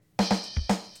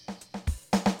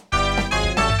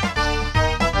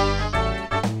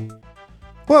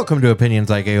Welcome to Opinions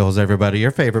Like A-Holes, everybody, your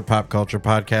favorite pop culture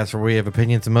podcast where we have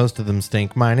opinions and most of them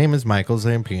stink. My name is Michael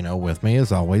Zampino. With me,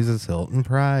 as always, is Hilton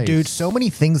Price. Dude, so many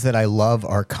things that I love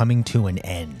are coming to an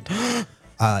end.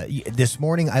 This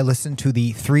morning, I listened to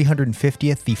the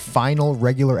 350th, the final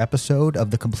regular episode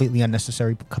of the Completely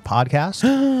Unnecessary podcast.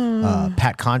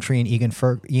 Pat Contry and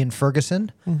Ian Ferguson.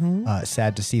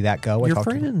 Sad to see that go. Your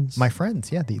friends. My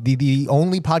friends, yeah. The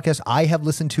only podcast I have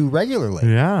listened to regularly.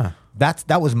 Yeah.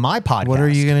 That was my podcast. What are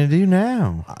you going to do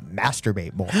now?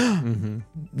 Masturbate more.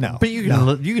 No. But you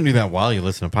can do that while you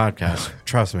listen to podcasts.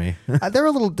 Trust me.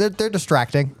 They're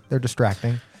distracting. They're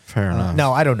distracting. Fair enough.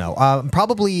 No, I don't know.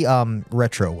 Probably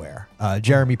Retroware.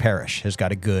 Jeremy Parrish has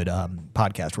got a good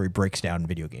podcast where he breaks down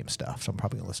video game stuff. So I'm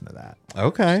probably going to listen to that.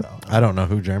 Okay. So, I don't know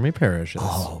who Jeremy Parrish is.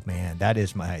 Oh, man.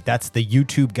 That's the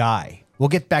YouTube guy. We'll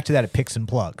get back to that at Picks and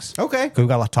Plugs. Okay. Because we've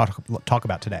got a lot to talk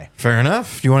about today. Fair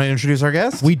enough. Do you want to introduce our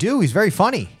guest? We do. He's very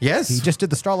funny. Yes. He just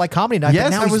did the Starlight Comedy Night. Yes, but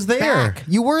now I he's was there. back.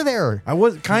 You were there. I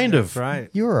was kind of. Right.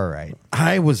 You were all right.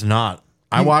 I was not.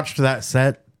 I watched that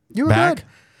set You were back. good.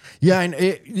 Yeah, and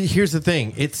here's the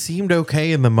thing. It seemed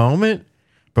okay in the moment,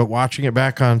 but watching it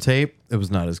back on tape, it was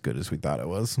not as good as we thought it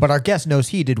was. But our guest knows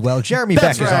he did well. Jeremy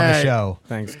That's Beck is on the right. show.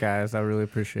 Thanks, guys. I really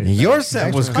appreciate it. Your set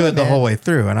Thanks was for good coming, the man. whole way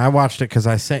through, and I watched it because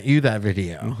I sent you that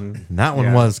video. And that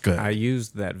one was good. I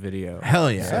used that video. Hell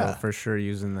yeah. So for sure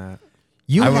using that.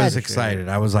 You I had, was excited.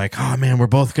 I was like, oh man, we're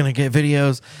both going to get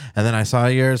videos. And then I saw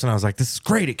yours and I was like, this is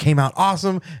great. It came out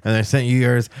awesome. And then I sent you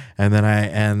yours. And then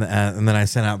I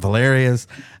sent out Valeria's.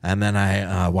 And then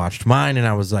I watched mine and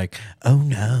I was like, oh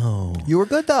no. You were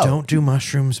good, though. Don't do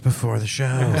mushrooms before the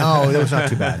show. No, it was not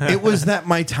too bad. It was that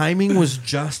my timing was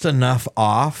just enough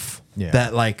off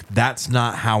that like that's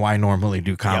not how I normally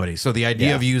do comedy. Yep. So the idea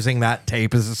Yeah. of using that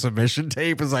tape as a submission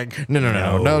tape is like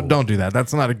no, don't do that.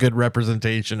 That's not a good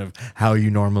representation of how you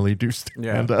normally do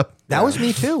stand up. That was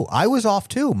me, too. I was off,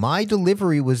 too. My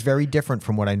delivery was very different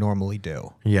from what I normally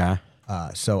do. Yeah.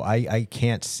 So I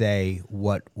can't say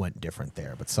what went different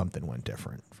there, but something went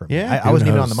different for me. Yeah, I wasn't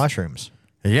who even on knows? the mushrooms.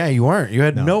 Yeah, you weren't. You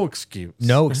had no excuse.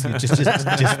 No, excuse, just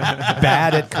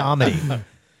bad at comedy.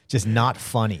 Just not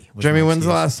funny. was Jeremy, my when's the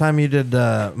excuse. last time you did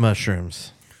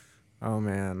mushrooms? Oh,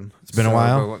 man. It's been a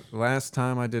while? The last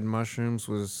time I did mushrooms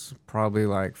was probably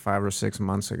like 5 or 6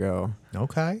 months ago.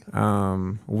 Okay.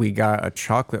 We got a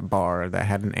chocolate bar that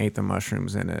had an eighth of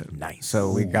mushrooms in it. Nice.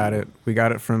 So we got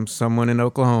it from someone in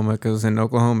Oklahoma, because in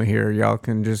Oklahoma here, y'all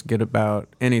can just get about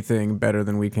anything better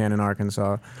than we can in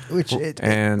Arkansas. Who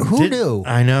And knew?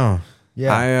 I know.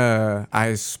 Yeah.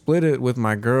 I split it with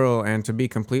my girl, and to be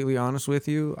completely honest with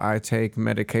you, I take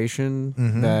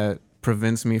medication that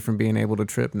prevents me from being able to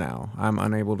trip now. I'm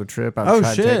unable to trip. I've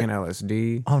tried shit. taking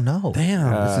LSD. Oh, no. Damn.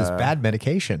 This is bad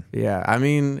medication. Yeah, I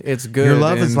mean, it's good. Your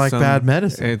love is in like bad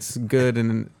medicine. It's good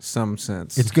in some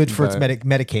sense. It's good for its but-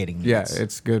 medicating needs. Yeah,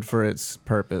 it's good for its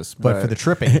purpose. But for the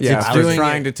tripping, yeah, It's I was doing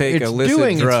trying it- to take it's illicit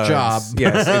doing its drugs. job.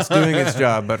 Yes, it's doing its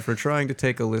job. But for trying to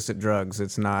take illicit drugs,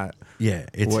 it's not. Yeah,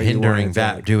 it's what you hindering wanna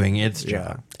that take. doing its Yeah.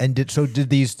 job. And did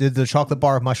the chocolate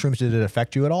bar of mushrooms, did it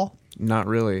affect you at all? Not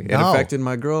really. It No. affected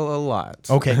my girl a lot.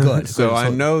 Okay, good. So I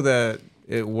know that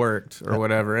it worked or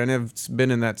whatever, and I've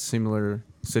been in that similar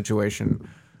situation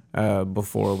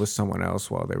before with someone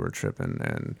else while they were tripping,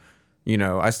 and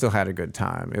I still had a good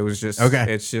time. It was just Okay.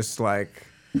 It's just like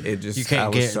it just You can't I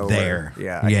was get sober. there.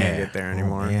 Yeah, I can't get there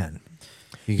anymore. Oh, man.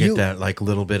 You get that like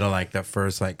little bit of like that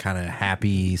first like kind of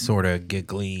happy sort of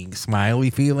giggling smiley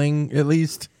feeling at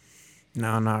least.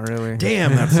 No, not really.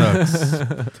 Damn, that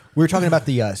sucks. We were talking about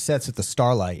the sets at the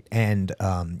Starlight, and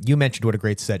you mentioned what a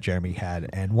great set Jeremy had.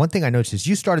 And one thing I noticed is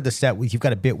you started the set with, you've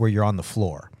got a bit where you're on the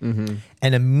floor. And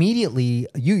immediately,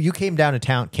 you came to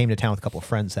town with a couple of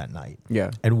friends that night.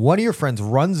 Yeah. And one of your friends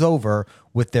runs over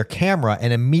with their camera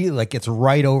and immediately like gets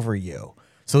right over you.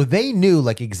 So they knew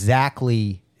like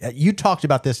exactly, you talked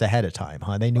about this ahead of time,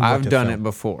 huh? They knew what I've to done film. it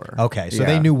before. Okay, so Yeah.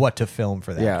 they knew what to film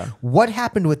for that. Yeah. What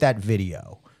happened with that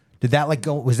video? Did that like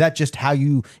go? Was that just how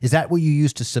you? Is that what you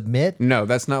used to submit? No,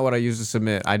 that's not what I used to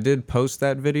submit. I did post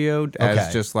that video as Okay.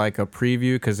 just like a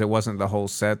preview because it wasn't the whole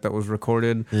set that was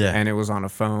recorded. Yeah. And it was on a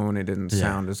phone. It didn't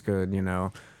sound as good,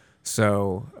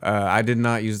 So I did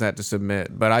not use that to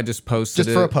submit, but I just posted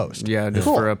Just for it. a post. Yeah, just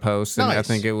Cool. for a post. And I Nice.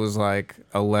 think it was like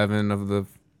 11 of the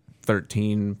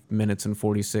 13 minutes and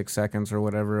 46 seconds or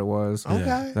whatever it was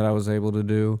Okay. that I was able to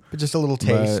do. But just a little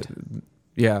taste.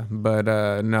 But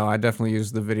no, I definitely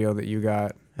used the video that you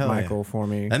got. Hell yeah. Michael for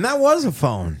me. And that was a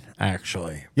phone,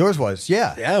 actually. Yours was,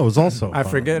 yeah. Yeah, it was also a I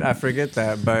phone. forget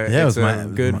that, but Yeah, it it's was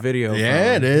a good video. Yeah,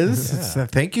 phone. it is.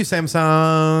 Thank you,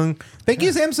 Samsung. Thank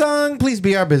you, Samsung. Please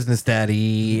be our business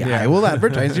daddy. I will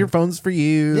advertise your phones for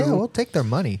you. Yeah, we'll take their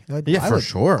money. Yeah, for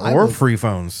sure. Or free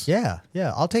phones. Yeah,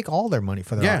 I'll take all their money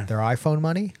for their iPhone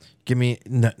money. Give me.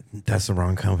 No, that's the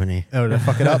wrong company. Oh, did I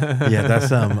fuck it up? Yeah, that's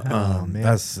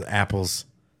that's Apple's.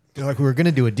 Like we were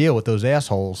gonna do a deal with those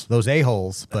assholes, those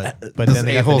a-holes, but Those then they got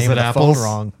the a-holes name of at the phone Apple's?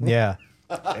 wrong. Yeah,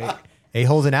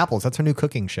 a-holes and apples. That's our new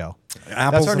cooking show.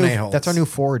 Apples That's our and new. a-holes. That's our new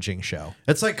foraging show.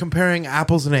 It's like comparing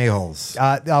apples and a-holes.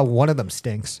 One of them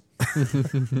stinks.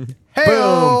 Boom.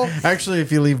 Hey-o! Actually,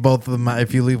 if you leave both of them,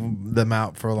 if you leave them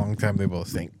out for a long time, they both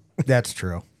stink. That's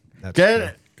true. That's Get true.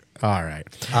 it? All right.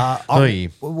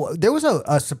 There was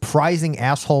a surprising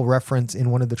asshole reference in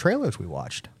one of the trailers we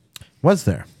watched. Was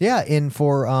there? Yeah,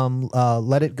 for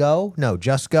Let It Go. No,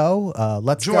 Just Go.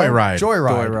 Let's Joyride. Go.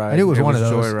 Joyride. I knew it was one of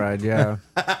those. Joyride, yeah.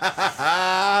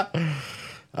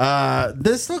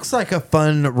 This looks like a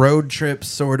fun road trip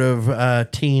sort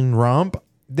of teen romp.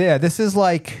 Yeah, this is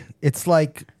it's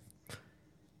like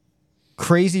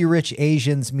Crazy Rich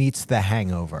Asians meets The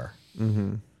Hangover.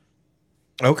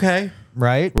 Okay.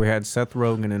 Right? We had Seth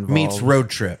Rogen involved. Meets road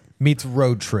trip. Meets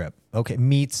Road Trip. Okay,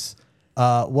 meets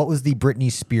what was the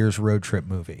Britney Spears road trip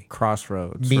movie?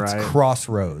 Crossroads, Meets right?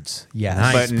 Crossroads. Yes.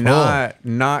 Nice. But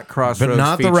pull. not Crossroads, But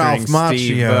not the featuring Ralph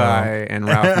Steve Macchio. Vai and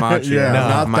Ralph Macchio. Yeah, No.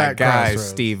 not my that guy Crossroads.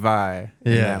 Steve Vai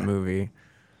in Yeah. that movie.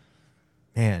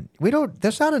 Man,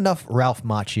 there's not enough Ralph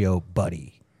Macchio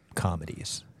buddy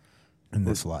comedies in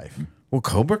this life. Well,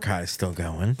 Cobra Kai's still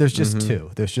going. There's just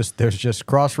two. There's just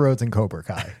Crossroads and Cobra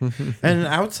Kai. And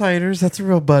Outsiders, that's a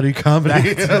real buddy comedy.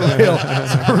 It's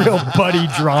a real buddy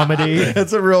dramedy.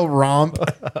 It's a real romp.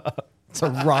 It's a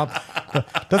romp.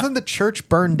 Doesn't the church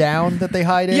burn down that they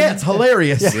hide in? Yeah, it's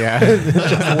hilarious. Yeah.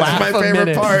 That's my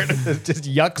favorite part. It just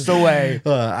yucks away.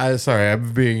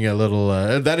 I'm being a little.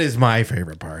 That is my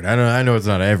favorite part. I know it's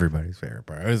not everybody's favorite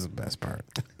part. It's the best part.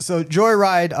 So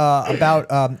Joyride, about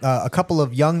a couple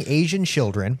of young Asian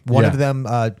children. One of them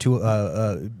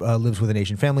lives with an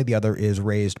Asian family. The other is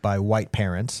raised by white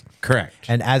parents. Correct.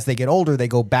 And as they get older, they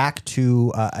go back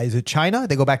to is it China?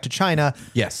 They go back to China.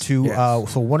 Yes.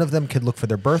 So one of them could look for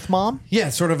their birth mom. Yeah,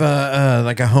 sort of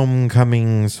like a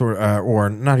homecoming sort, or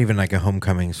not even like a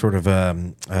homecoming, sort of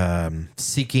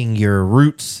seeking your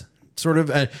roots. Sort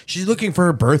of, she's looking for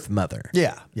her birth mother.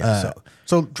 Yeah.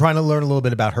 So trying to learn a little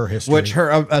bit about her history. Which her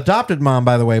adopted mom,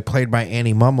 by the way, played by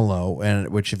Annie Mumolo, and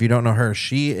which, if you don't know her,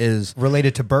 she is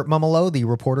related to Burt Mumolo, the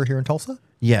reporter here in Tulsa.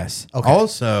 yes, Okay.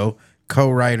 also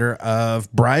co-writer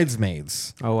of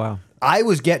Bridesmaids. Oh, wow. I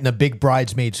was getting a big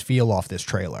Bridesmaids feel off this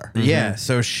trailer Yeah,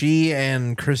 so she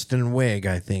and Kristen Wiig,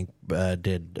 I think,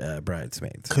 did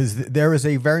Bridesmaids. because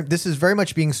this is very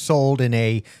much being sold in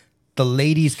a the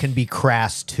ladies can be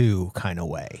crass too kind of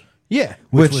way. Yeah,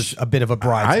 Which was a bit of a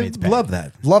Bridesmaids. I bang. love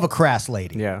that. Love a crass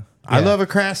lady. Yeah. I love a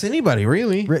crass anybody,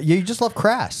 really. You just love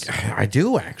crass. I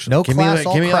do actually. No class,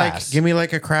 all crass. Give me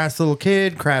like a crass little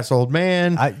kid, crass old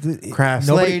man, crass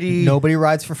lady. Nobody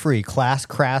rides for free. Class,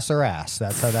 crass, or ass.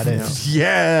 That's how that is.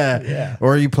 Yeah.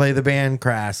 Or you play the band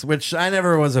Crass, which I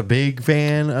never was a big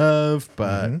fan of,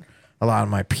 but a lot of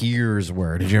my peers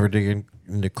were. Did you ever dig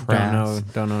into Crass?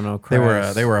 Don't know no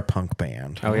Crass. They were a punk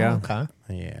band. Oh, yeah? Okay.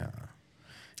 Yeah.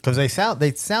 Because they sound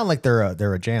like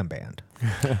they're a jam band.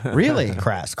 Really?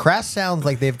 Crass sounds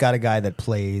like they've got a guy that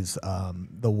plays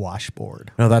the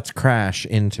washboard. No, that's Crash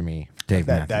Into Me, Dave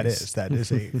That Matthews. that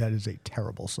is a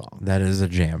terrible song. That is a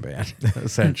jam band,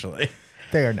 essentially.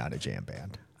 They are not a jam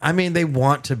band. I mean, they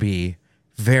want to be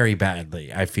very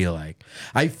badly, I feel like.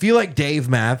 I feel like Dave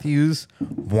Matthews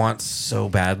wants so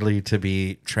badly to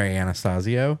be Trey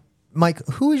Anastasio. Mike,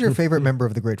 who is your favorite member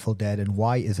of the Grateful Dead, and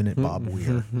why isn't it Bob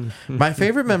Weir? My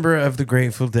favorite member of the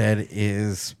Grateful Dead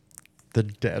is the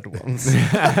dead ones.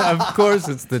 Of course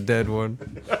it's the dead one.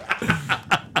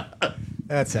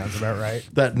 That sounds about right.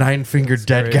 That nine-fingered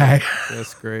dead Great. guy.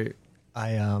 That's great.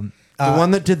 I The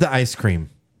one that did the ice cream.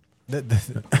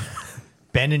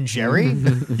 Ben and Jerry.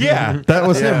 Yeah, that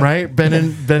was him, right? Ben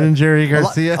and Jerry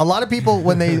Garcia. A lot of people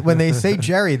when they say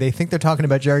Jerry, they think they're talking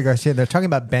about Jerry Garcia. They're talking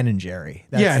about Ben and Jerry.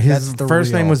 His the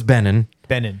first name was Benin.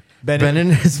 Benin. Benin,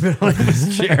 his middle name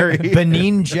is Jerry.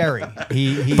 Benin Jerry.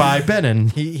 By Benin.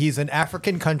 He's an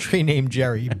African country named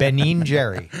Jerry. Benin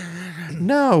Jerry.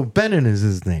 No, Benin is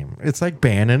his name. It's like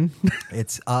Bannon.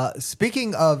 It's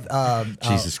speaking of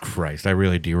Jesus Christ, I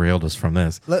really derailed us from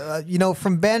this.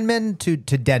 from Banman to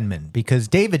Denman, because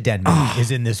David Denman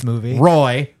is in this movie.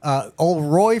 Roy. Old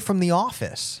Roy from The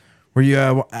Office. Were you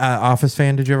a Office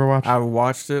fan? Did you ever watch? I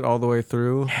watched it all the way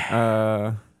through.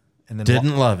 and then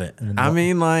Didn't love it. and then I wa-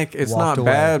 mean, like, it's walked not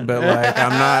away. bad, but like, I'm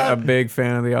not a big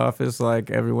fan of The Office like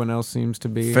everyone else seems to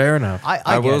be. Fair enough. I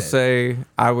get will it. say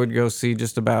I would go see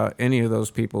just about any of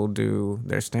those people do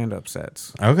their stand-up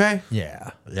sets. Okay. Yeah.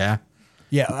 Yeah.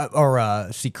 Yeah, or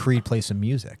see Creed play some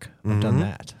music. I've done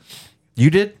that. You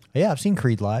did? Yeah, I've seen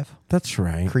Creed live. That's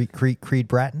right. Creed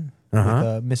Bratton with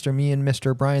Mr. Me and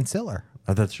Mr. Brian Siller,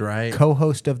 Oh, that's right.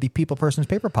 co-host of the People Person's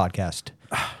Paper podcast,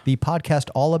 the podcast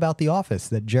all about The Office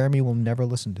that Jeremy will never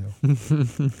listen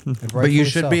to. But you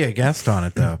should be a guest on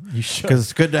it, though. You should. Because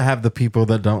it's good to have the people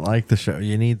that don't like the show.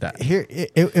 You need that. Here,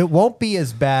 it won't be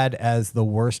as bad as the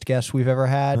worst guest we've ever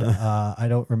had. I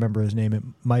don't remember his name. It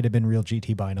might have been Real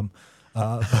GT Bynum.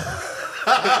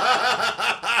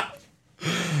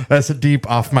 That's a deep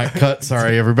off mic cut.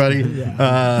 Sorry, everybody.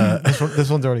 This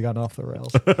one's already gotten off the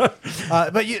rails.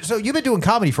 But you've been doing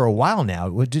comedy for a while now.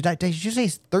 Did you say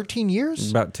 13 years?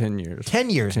 About 10 years. 10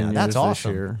 years 10 now. years That's this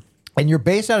awesome. year. And you're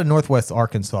based out of Northwest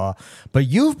Arkansas, but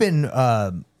you've been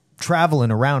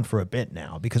traveling around for a bit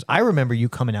now, because I remember you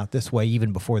coming out this way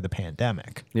even before the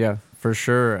pandemic. Yeah, for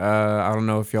sure. I don't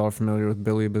know if y'all are familiar with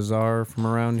Billy Bazaar from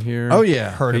around here. Oh, yeah.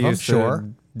 Heard of He him, used to sure.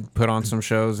 put on some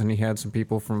shows, and he had some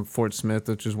people from Fort Smith,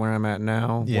 which is where I'm at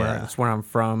now. Yeah. That's where I'm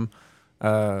from.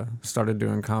 Started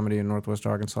doing comedy in Northwest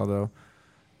Arkansas, though.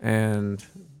 And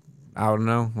I don't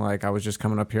know, like, I was just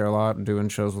coming up here a lot, doing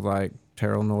shows with, like,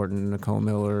 Terrell Norton, Nicole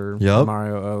Miller, Yup.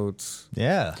 Mario Oates.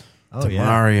 Yeah. Oh, yeah.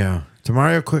 Demario.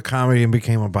 Demario quit comedy and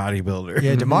became a bodybuilder.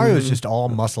 Yeah, Demario is just all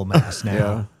muscle mass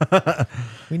now. Yeah.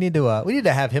 We need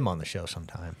to have him on the show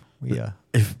sometime.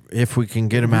 If we can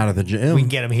get him out of the gym. We can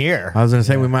get him here. I was going to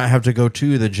say we might have to go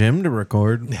to the gym to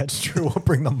record. That's true. We'll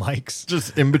bring the mics.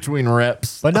 Just in between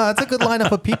reps. But no, that's a good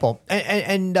lineup of people.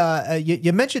 And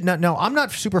you mentioned, no, I'm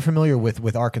not super familiar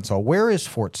with Arkansas. Where is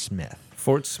Fort Smith?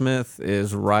 Fort Smith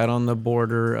is right on the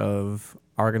border of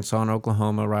Arkansas and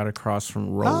Oklahoma, right across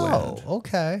from Roland. Oh,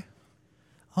 okay.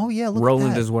 Oh, yeah, look Roland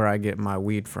at that. is where I get my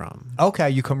weed from. Okay,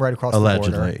 you come right across the border.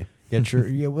 Allegedly. Get your,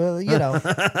 yeah, well, you know.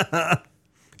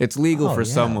 It's legal Oh, for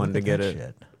yeah, someone look to at get that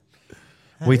it.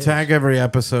 shit. We tag every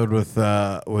episode with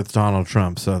Donald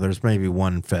Trump, so there's maybe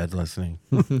one Fed listening.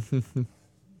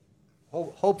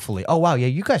 Hopefully. Oh, wow. Yeah,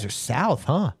 you guys are south,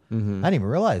 huh? Mm-hmm. I didn't even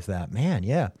realize that. Man,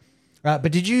 yeah.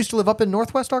 But did you used to live up in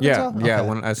Northwest Arkansas? Yeah, yeah. Okay.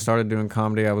 When I started doing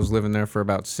comedy, I was living there for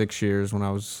about 6 years when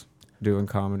I was doing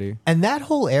comedy. And that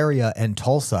whole area and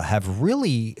Tulsa have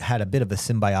really had a bit of a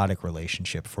symbiotic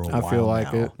relationship for a while. I feel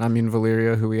like now. it. I mean,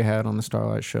 Valeria, who we had on the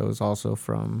Starlight Show, is also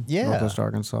from Yeah. Northwest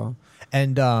Arkansas.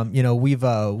 And we've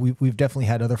definitely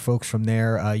had other folks from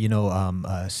there.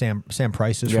 Sam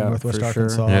Price is Yeah, from Northwest for sure.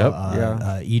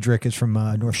 Arkansas. Yep. Edric is from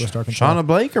Northwest Arkansas. Shauna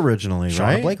Blake originally, Shauna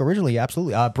right? Blake originally,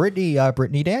 absolutely.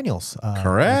 Brittany Daniels,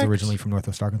 Correct. was originally from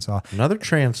Northwest Arkansas. Another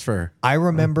transfer. I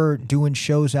remember doing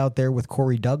shows out there with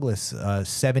Corey Douglas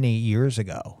 7-8 years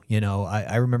ago.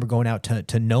 I remember going out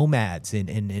to Nomads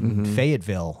in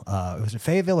Fayetteville. Was it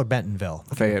Fayetteville or Bentonville?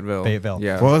 Fayetteville. Fayetteville.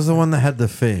 Yeah. What was the one that had the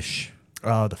fish?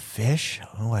 The fish?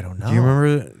 Oh, I don't know. Do you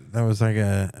remember that was like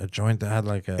a joint that had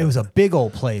like a It was a big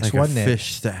old place, like wasn't a it?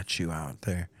 fish statue out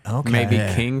there? Okay. Maybe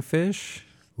Yeah. Kingfish?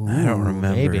 I don't Ooh,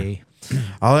 remember. Maybe.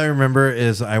 All I remember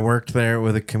is I worked there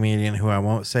with a comedian who I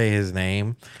won't say his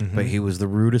name, but he was the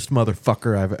rudest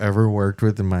motherfucker I've ever worked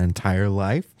with in my entire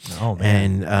life. Oh,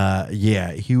 man.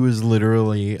 And he was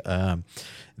literally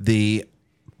the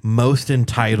most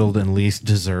entitled and least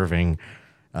deserving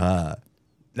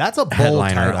That's a bold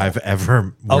headliner title. I've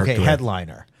ever worked Okay, with.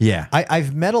 headliner. Yeah.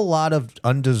 I've met a lot of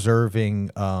undeserving,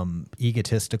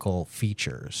 egotistical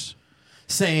features.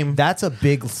 Same. That's a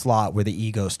big slot where the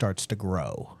ego starts to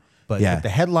grow. But Yeah. with the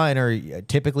headliner,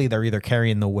 typically they're either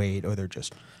carrying the weight or they're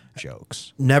just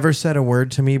jokes. Never said a word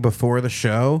to me before the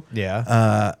show.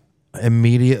 Yeah.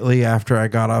 Immediately after I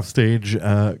got off stage,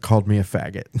 called me a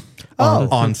faggot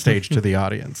on stage to the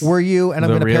audience. Were you, and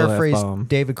I'm The going to real paraphrase F-bomb.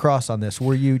 David Cross on this,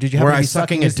 did you have Were to I be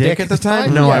sucking a dick at the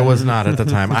time? No, Yeah. I was not at the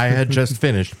time. I had just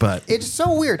finished, but It's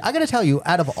so weird. I got to tell you,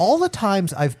 out of all the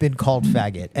times I've been called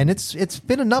faggot, and it's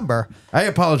been a number. I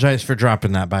apologize for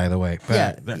dropping that, by the way.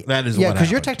 But that is what because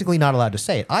you're happened. technically not allowed to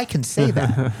say it. I can say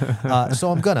that,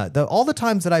 so I'm gonna. All the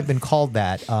times that I've been called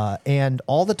that, and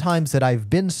all the times that I've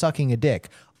been sucking a dick,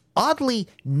 oddly,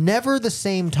 never the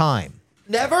same time.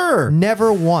 Never.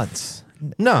 Never once.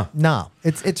 No. No,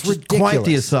 it's Just ridiculous. quite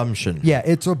the assumption. Yeah,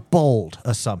 it's a bold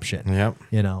assumption. Yep.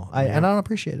 And I don't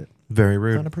appreciate it. Very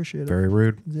rude. Don't appreciate it. Very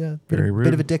rude. Yeah, Very rude.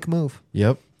 Bit of a dick move.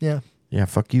 Yep. Yeah, Yeah.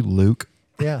 Fuck you, Luke.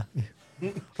 yeah.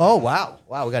 Oh wow,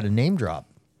 we got a name drop.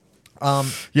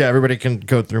 Yeah. Everybody can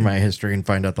go through my history and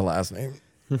find out the last name.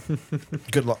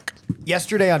 Good luck.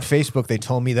 Yesterday on Facebook, they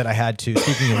told me that I had to,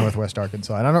 speaking of Northwest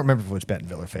Arkansas, and I don't remember if it was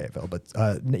Bentonville or Fayetteville, but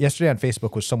yesterday on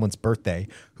Facebook was someone's birthday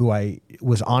who I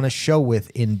was on a show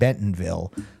with in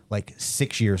Bentonville like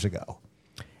 6 years ago.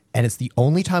 And it's the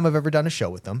only time I've ever done a show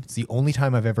with them. It's the only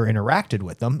time I've ever interacted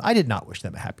with them. I did not wish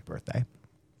them a happy birthday.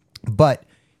 But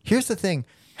here's the thing.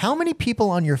 How many people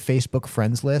on your Facebook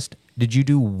friends list did you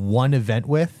do one event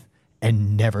with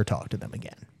and never talk to them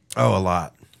again? Oh, a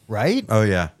lot. Right? Oh,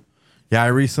 yeah. Yeah, I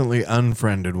recently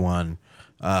unfriended one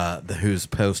whose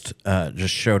post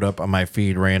just showed up on my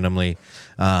feed randomly.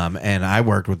 And I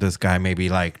worked with this guy maybe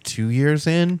like 2 years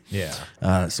in.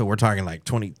 Yeah. So we're talking like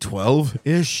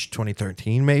 2012-ish,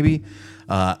 2013 maybe.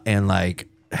 And like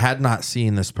had not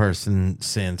seen this person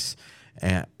since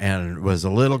and was a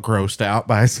little grossed out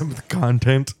by some of the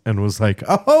content and was like,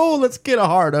 oh, let's get a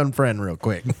hard unfriend real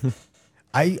quick.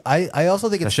 I also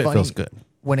think it's That shit funny feels good.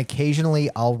 when occasionally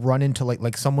I'll run into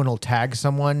like someone will tag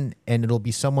someone and it'll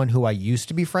be someone who I used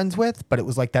to be friends with, but it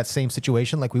was like that same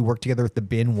situation. Like we worked together at the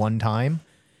bin one time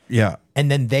Yeah.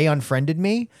 and then they unfriended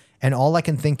me. And all I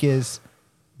can think is,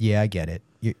 yeah, I get it.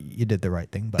 You did the right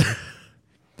thing, buddy.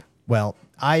 Well,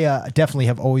 I definitely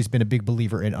have always been a big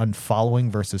believer in unfollowing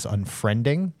versus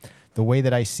unfriending. The way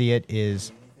that I see it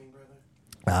is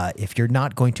if you're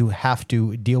not going to have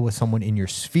to deal with someone in your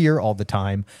sphere all the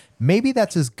time, maybe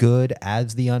that's as good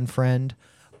as the unfriend,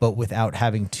 but without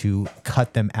having to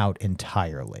cut them out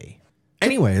entirely.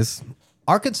 Anyways,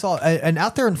 Arkansas, and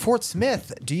out there in Fort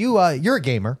Smith, do you? You're a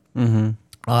gamer. Mm-hmm.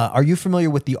 Are you familiar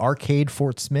with the arcade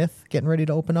Fort Smith getting ready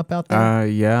to open up out there?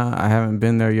 Yeah, I haven't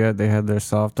been there yet. They had their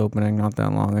soft opening not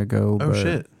that long ago. oh,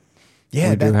 shit.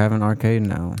 Yeah, we do have an arcade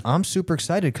now. I'm super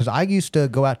excited because I used to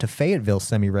go out to Fayetteville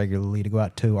semi-regularly to go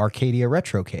out to Arcadia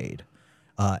Retrocade.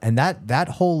 And that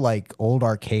whole like old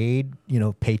arcade, pay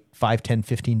 $5, $10,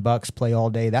 $15, play all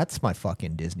day. That's my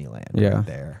fucking Disneyland right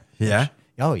there. Yeah.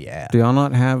 Oh, yeah. Do y'all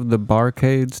not have the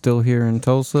barcade still here in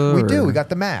Tulsa? We do. We got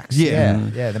the Max. Yeah.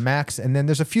 Yeah, the Max. And then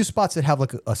there's a few spots that have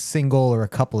like a single or a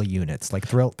couple of units. Like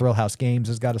Thrill House Games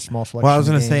has got a small selection. Well, I was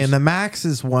going of to say, games. and the Max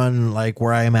is one like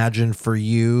where I imagine for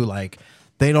you, like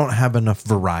they don't have enough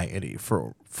variety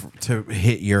for to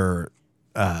hit your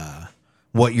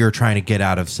what you're trying to get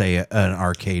out of, say, an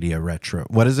Arcadia Retro.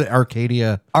 What is it?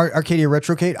 Arcadia Arcadia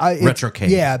Retrocade. Retrocade.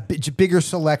 Yeah, bigger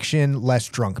selection, less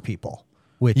drunk people.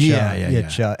 Which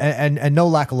Yeah. And no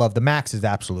lack of love. The Max is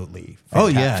absolutely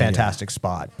fantastic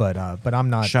spot. But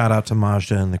I'm not. Shout out to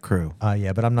Majda and the crew.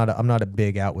 But I'm not a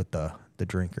big out with the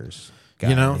drinkers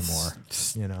guy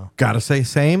anymore. Gotta say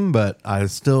same, but I'm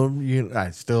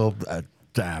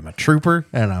a trooper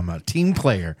and I'm a team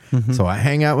player, so I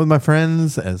hang out with my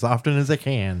friends as often as I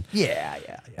can. Yeah.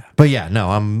 But yeah,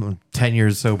 no, I'm 10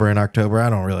 years sober in October. I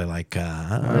don't really like.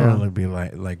 I don't really be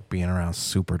like being around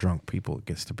super drunk people. It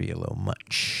gets to be a little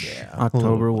much. Yeah.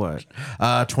 October what?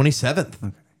 27th.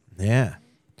 Okay. Yeah.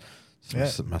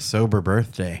 It's my sober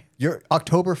birthday. Your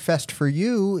Oktoberfest for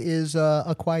you is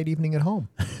a quiet evening at home.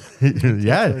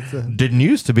 Yeah, didn't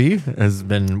used to be. Has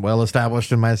been well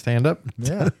established in my stand-up.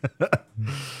 Yeah.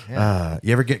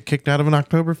 You ever get kicked out of an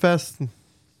Oktoberfest?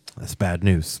 That's bad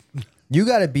news. You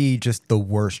got to be just the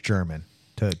worst German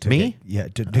to Me?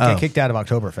 get kicked out of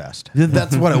Oktoberfest.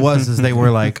 That's what it was. Is they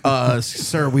were like,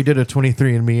 "Sir, we did a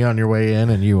 23andMe on your way in,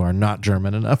 and you are not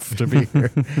German enough to be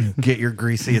here. Get your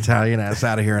greasy Italian ass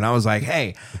out of here." And I was like,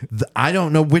 "Hey, I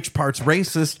don't know which part's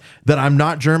racist, that I'm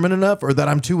not German enough or that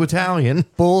I'm too Italian."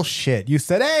 Bullshit. You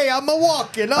said, "Hey, I'm a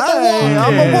walking.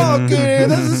 I'm a walking.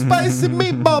 This is spicy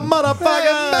meatball,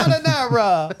 motherfucker.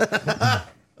 Marinara."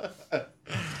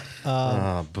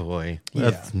 Oh boy,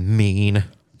 that's mean.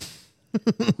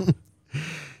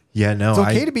 Yeah, no, It's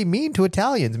okay to be mean to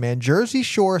Italians, man. Jersey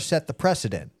Shore set the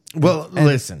precedent.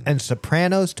 Listen, And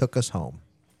Sopranos took us home.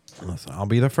 listen. I'll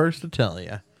be the first to tell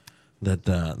you that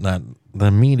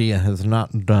the media has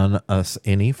not done us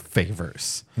any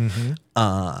favors.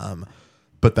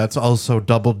 But that's also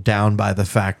doubled down by the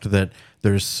fact that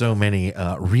there's so many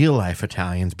real life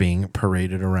Italians being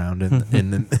paraded around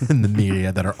in the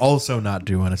media that are also not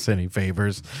doing us any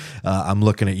favors. I'm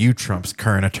looking at you, Trump's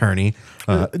current attorney,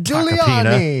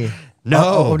 Giuliani.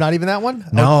 No, not even that one.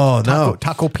 No.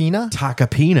 Tacopina.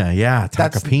 Tacopina, yeah,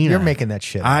 Tacopina. You're making that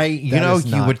shit up.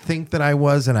 You would think that I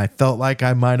was, and I felt like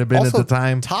I might have been Also, at the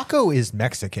time. Taco is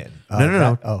Mexican.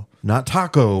 No. Not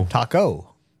taco.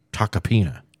 Taco.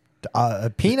 Tacopina.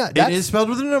 Peanut. It is spelled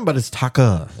with an M, but it's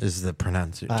Taka is the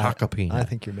pronunciation. Taka peanut. I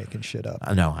think you're making shit up.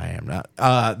 No, I am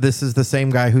not. This is the same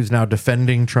guy who's now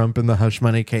defending Trump in the hush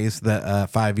money case that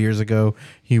 5 years ago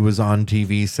he was on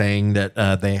TV saying that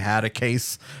they had a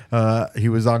case. He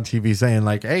was on TV saying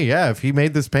like, hey, yeah, if he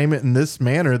made this payment in this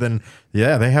manner, then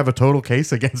yeah, they have a total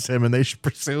case against him and they should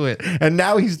pursue it. And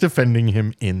now he's defending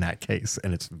him in that case.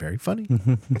 And it's very funny.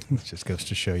 It just goes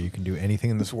to show you can do anything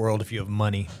in this world if you have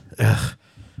money.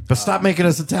 But stop making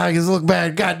us Italians look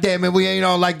bad. God damn it. We ain't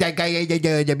all like that guy. You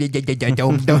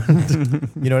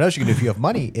know what else you can do if you have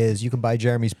money is you can buy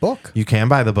Jeremy's book. You can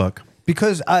buy the book.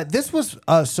 Because this was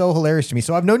so hilarious to me.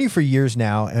 So I've known you for years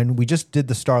now, and we just did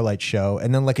the Starlight show.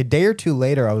 And then like a day or two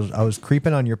later, I was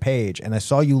creeping on your page, and I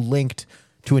saw you linked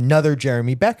to another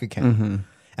Jeremy Beck account. Mm-hmm.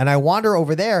 And I wander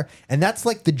over there, and that's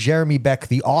like the Jeremy Beck,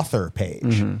 the author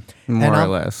page. Mm-hmm. More or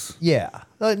less. Yeah.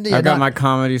 I got my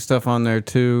comedy stuff on there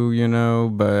too, you know,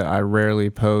 but I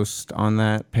rarely post on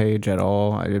that page at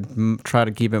all. I try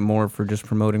to keep it more for just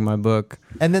promoting my book.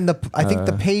 And then I think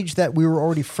the page that we were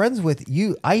already friends with,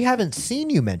 I haven't seen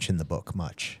you mention the book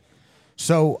much.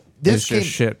 So it's just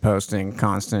shit posting,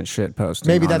 constant shit posting.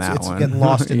 Maybe on it's one. getting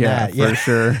lost in that. Yeah, for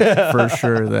sure. For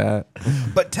sure that.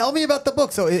 But tell me about the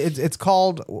book. So it's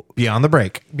called Beyond the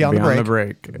Break. Beyond the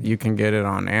Break. You can get it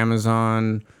on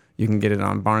Amazon. You can get it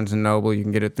on Barnes & Noble. You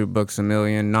can get it through Books A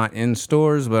Million. Not in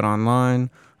stores, but online.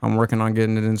 I'm working on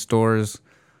getting it in stores.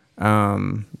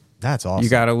 That's awesome. You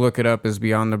got to look it up as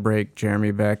Beyond the Break, Jeremy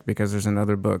Beck, because there's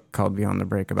another book called Beyond the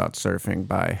Break about surfing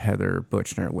by Heather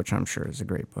Buchner, which I'm sure is a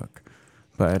great book.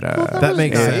 But that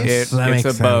makes sense.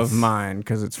 It's above mine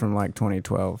because it's from like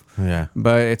 2012. Yeah.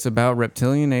 But it's about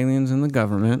reptilian aliens in the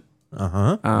government.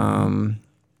 I'll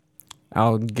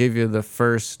give you the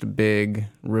first big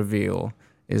reveal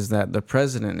is that the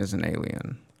president is an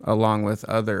alien, along with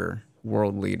other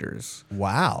world leaders.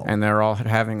 Wow. And they're all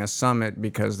having a summit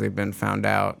because they've been found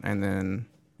out, and then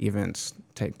events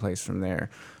take place from there.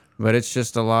 But it's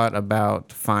just a lot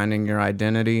about finding your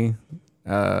identity.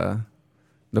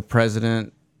 The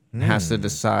president has to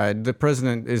decide. The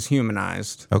president is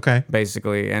humanized. Okay.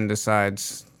 Basically, and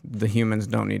decides the humans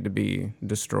don't need to be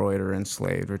destroyed or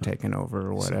enslaved or taken over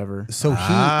or whatever. So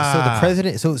the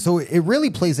president. So it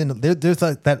really plays into there's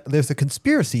a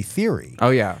conspiracy theory. Oh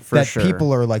yeah, for sure. That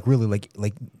people are like really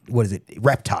like what is it,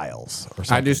 reptiles or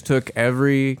something. I just took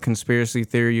every conspiracy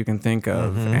theory you can think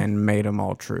of and made them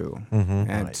all true.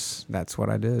 And that's what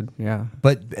I did. Yeah.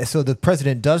 But so the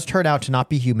president does turn out to not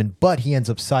be human, but he ends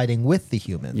up siding with the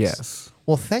humans. Yes.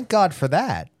 Well, thank God for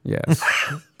that. Yes.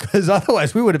 Because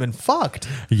otherwise we would have been fucked.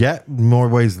 Yeah, more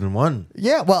ways than one.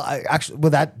 Yeah. Well,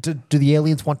 do the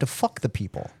aliens want to fuck the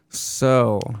people?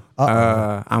 So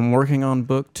I'm working on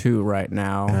book 2 right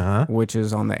now, which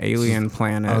is on the alien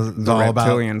planet, the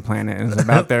reptilian planet, and it's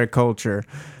about their culture.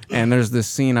 And there's this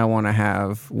scene I want to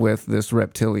have with this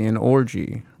reptilian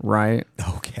orgy, right?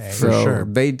 Okay, so for sure.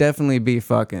 They definitely be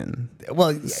fucking.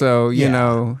 Well, so you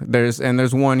know, there's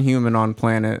one human on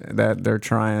planet that they're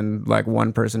trying. Like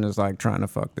one person is like trying to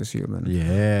fuck this human.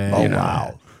 Yeah. Oh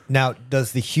wow. Now,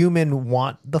 does the human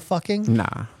want the fucking?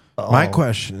 Nah. My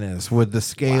question is, would the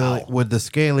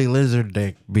scaly lizard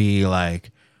dick be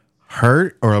like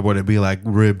hurt, or would it be like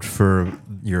ribbed for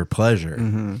your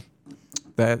pleasure?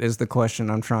 That is the question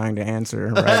I'm trying to answer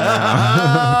right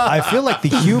now. I feel like the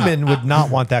human would not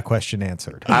want that question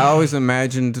answered. I always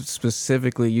imagined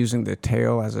specifically using the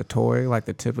tail as a toy, like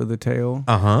the tip of the tail.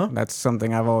 That's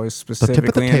something I've always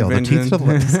specifically envisioned.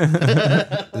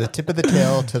 The tip of the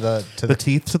tail, the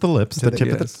teeth to the lips. The tip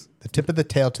of the tail to the teeth to the lips. The tip of the tip of the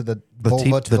tail to the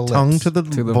vulva to the tongue lips. to the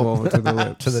vulva to the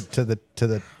lips. to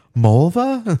the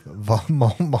Mulva?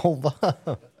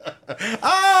 Mulva.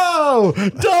 Oh,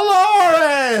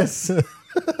 Dolores!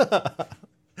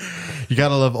 You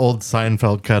gotta love old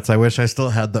Seinfeld cuts. I wish I still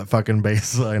had that fucking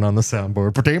bass line on the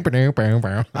soundboard.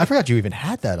 I forgot you even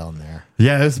had that on there.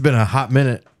 Yeah, it's been a hot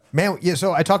minute. Man, yeah,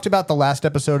 so I talked about the last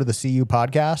episode of the CU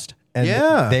podcast, and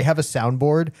they have a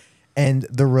soundboard, and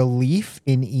the relief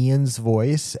in Ian's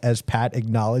voice as Pat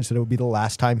acknowledged that it would be the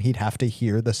last time he'd have to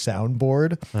hear the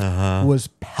soundboard was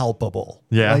palpable.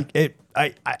 Yeah. Like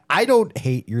I don't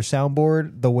hate your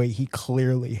soundboard the way he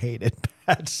clearly hated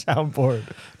Pat's soundboard.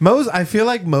 I feel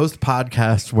like most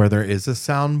podcasts where there is a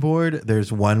soundboard,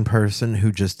 there's one person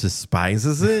who just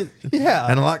despises it. Yeah.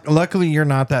 And luckily you're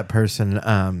not that person.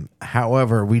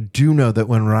 However, we do know that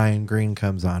when Ryan Green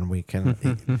comes on, we can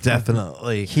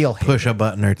definitely He'll hate push a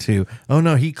button or two. Oh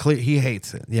no, he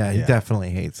hates it. Yeah, he definitely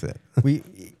hates it.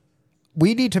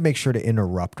 We need to make sure to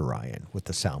interrupt Ryan with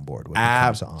the soundboard when he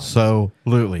comes on.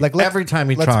 Absolutely. Like every time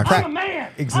he talks. I'm a man.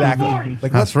 Exactly.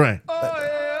 That's right.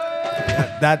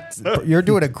 You're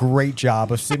doing a great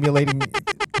job of simulating.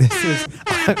 This is.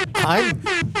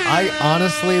 I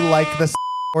honestly like this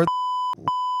or.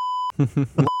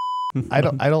 I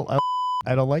don't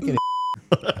like it.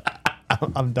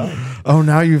 I'm done. Oh,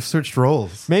 now you've switched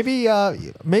roles. Maybe I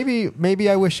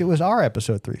wish it was our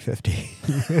episode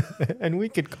 350, and we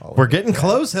could call it. We're getting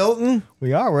close, Hilton.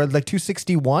 We are. We're at like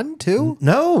 261 too.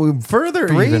 No, further.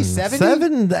 370?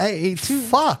 7, 8, 2.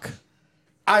 Fuck.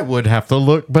 I would have to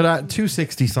look, but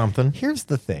 260 something. Here's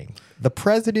the thing: the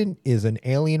president is an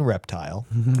alien reptile,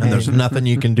 And there's nothing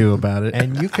you can do about it.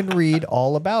 and you can read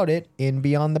all about it in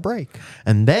Beyond the Break.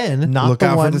 And then Not look the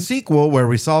out one- for the sequel where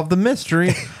we solve the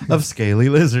mystery of Scaly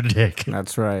Lizard Dick.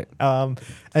 That's right.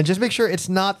 And just make sure it's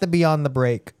not the Beyond the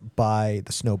Break by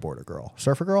the snowboarder girl,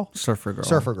 surfer girl. Surfer girl.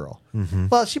 Surfer girl.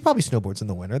 Well, she probably snowboards in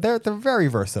the winter. They're very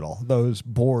versatile. Those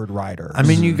board riders. I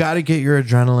mean, you got to get your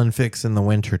adrenaline fix in the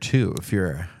winter too. If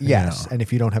you're yes. And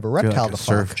if you don't have a if you're reptile like a to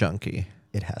surf fuck, junkie.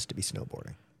 it has to be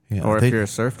snowboarding. Yeah, Or if you're a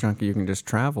surf junkie, you can just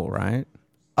travel, right?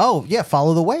 Oh yeah,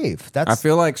 follow the wave. That's I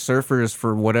feel like surfers,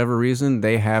 for whatever reason,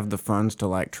 they have the funds to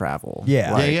like travel.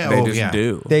 Yeah. Like, Yeah, They oh, just yeah.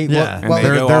 do. they Yeah. well, And they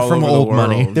go they're all from over the old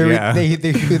money. world. they're Yeah. they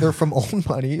either from old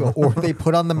money or they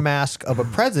put on the mask of a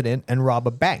president and rob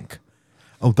a bank.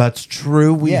 Oh, that's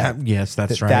true. Yeah. Yes,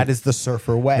 that's right. That is the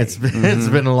surfer way. it's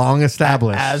been long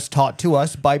established. as taught to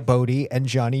us by Bodie and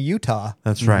Johnny Utah.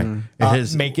 That's right. It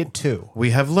is. Make it 2.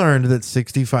 We have learned that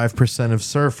 65% of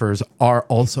surfers are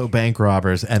also bank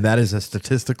robbers, and that is a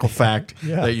statistical fact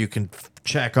Yeah. that you can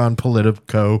check on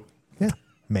Politico. Yeah,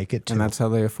 make it 2. And that's how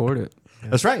they afford it.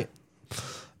 That's right.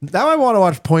 Now I want to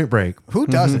watch Point Break. Who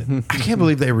doesn't? I can't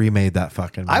believe they remade that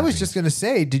fucking movie. I was just gonna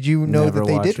say, did you know Never that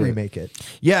they watch did it. remake it?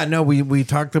 Yeah, no, we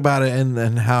talked about it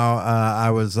and how I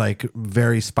was like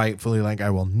very spitefully like, I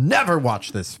will never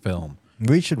watch this film.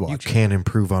 We should watch You it. can't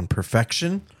improve on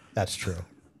perfection. That's true.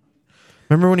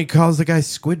 Remember when he calls the guy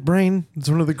Squid Brain? It's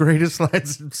one of the greatest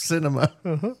lines in cinema.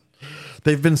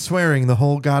 They've been swearing the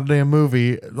whole goddamn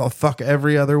movie. I'll fuck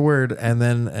every other word, and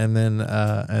then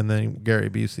Gary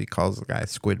Busey calls the guy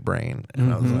Squid Brain,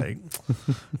 and I was like,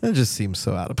 that just seems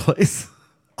so out of place.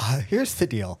 Here's the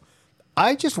deal.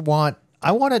 I want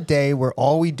a day where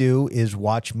all we do is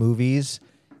watch movies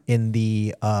in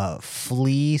the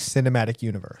Flea cinematic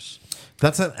universe.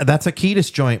 That's a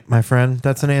Kiedis joint, my friend.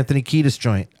 That's an Anthony Kiedis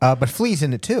joint. But Flea's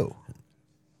in it too.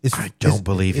 I don't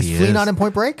believe he is. Flea is. not in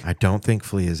Point Break? I don't think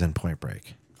Flea is in Point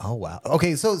Break. Oh wow.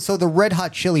 Okay, so the Red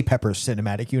Hot Chili Peppers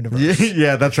cinematic universe.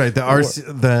 Yeah, that's right.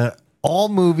 The All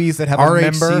movies that have a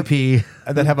member RHCP,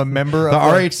 that have a member the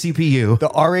of RHCPU. the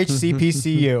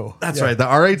RHCPCU. That's right. The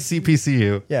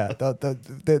RHCPCU. Yeah,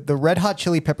 the Red Hot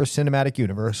Chili Peppers cinematic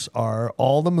universe are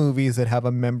all the movies that have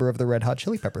a member of the Red Hot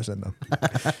Chili Peppers in them.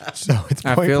 So it's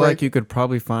I Point feel Break. like you could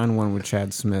probably find one with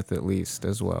Chad Smith at least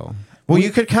as well. Well,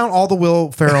 you could count all the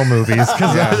Will Ferrell movies.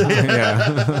 Yeah.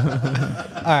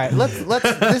 All right, let's.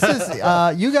 This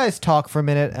is you guys talk for a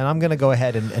minute, and I'm going to go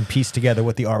ahead and piece together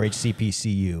what the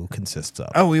RHCPCU consists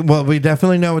of. We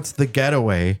definitely know it's The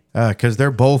Getaway because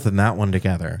they're both in that one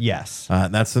together. Yes.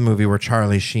 That's the movie where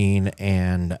Charlie Sheen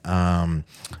and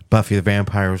Buffy the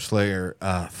Vampire Slayer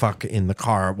fuck in the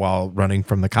car while running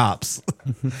from the cops,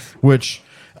 which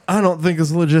I don't think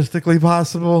is logistically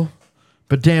possible.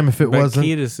 But damn if it But wasn't.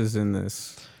 Kiedis is in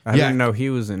this. I Yeah. didn't know he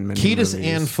was in many Kiedis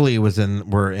movies. and Flea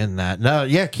were in that. No,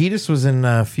 yeah, Kiedis was in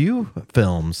a few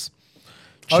films.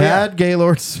 Oh, Chad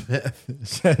Gaylord Smith.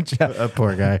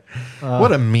 Poor guy.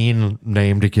 What a mean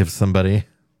name to give somebody.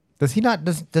 Does he not?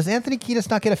 Does Anthony Kiedis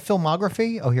not get a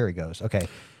filmography? Oh, here he goes. Okay,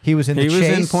 he was in He the was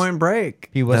Chase. in Point Break.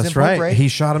 He was That's in Point right. Break. He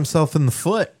shot himself in the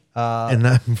foot in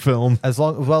that film. as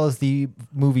well as the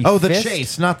movie. Oh, The Fist.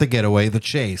 Chase, not The Getaway. The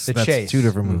Chase. The That's Chase. two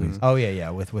different movies. Oh yeah,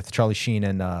 with Charlie Sheen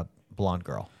and blonde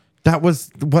girl. That was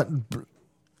what?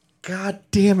 God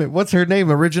damn it! What's her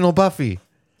name? Original Buffy.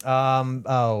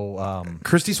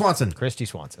 Christy Swanson. Christy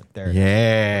Swanson. There. it is.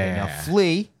 Yeah. Now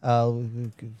Flea.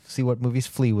 See what movies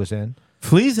Flea was in.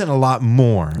 Flea's in a lot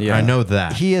more. Yeah. I know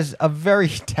that. He is a very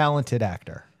talented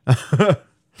actor.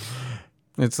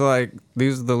 It's like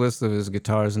these are the list of his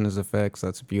guitars and his effects.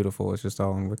 That's beautiful. It's just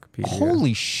all on Wikipedia.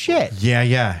 Holy shit!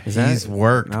 Yeah. that- He's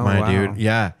worked, Oh, my wow. dude.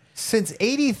 Yeah. Since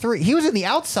 '83, he was in The He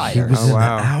Outsiders. was in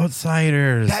wow. The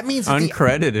Outsiders. That means that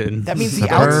Uncredited. That means The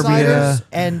Suburbia. Outsiders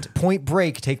and Point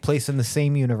Break take place in the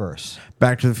same universe.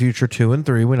 Back to the Future 2 and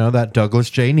 3. We know that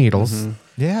Douglas J. Needles,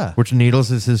 Yeah. which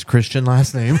Needles is his Christian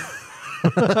last name.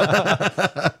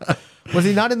 Was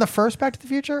he not in the first Back to the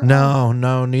Future? No,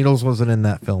 Needles wasn't in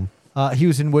that film. He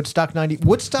was in Woodstock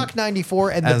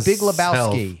 94 and As The Big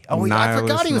Lebowski. self. Oh, I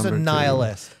forgot Nihilist he was a number 2.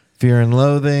 nihilist. Fear and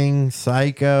Loathing,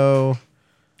 Psycho.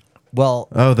 Well,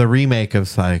 Oh, the remake of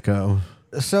Psycho.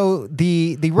 so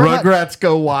the Red Hot- Rugrats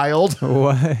Go Wild.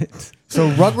 What? so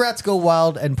Rugrats Go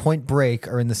Wild and Point Break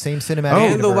are in the same cinematic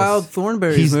And universe. the Wild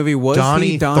Thornberrys He's movie was Donnie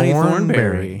he Donnie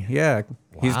Thornberry. Thornberry? Yeah,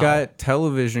 he's Wow. got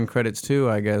television credits too,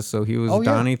 I guess. So he was Oh,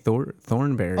 yeah. Donnie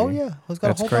Thornberry. Oh, yeah. He's got a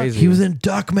That's whole crazy. He was in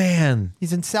Duckman.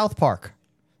 He's in South Park.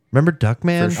 Remember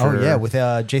Duckman? For sure. Oh yeah, with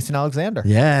Jason Alexander.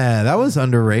 Yeah, that was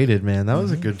underrated, man. That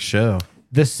was a good show.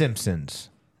 The Simpsons.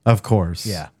 Of course.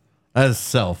 Yeah. As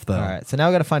self, though. All right. So now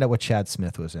we got to find out what Chad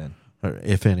Smith was in. Or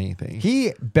if anything.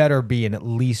 He better be in at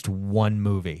least one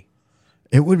movie.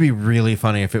 It would be really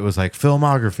funny if it was like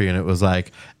filmography and it was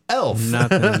like Elf.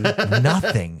 Nothing.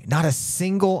 Nothing. Not a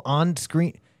single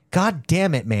on-screen. God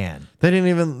damn it, man. They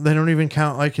don't even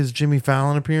count like his Jimmy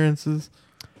Fallon appearances.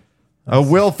 A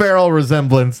Will Ferrell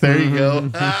resemblance. There you go.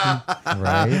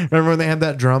 Right? Remember when they had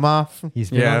that drum off? He's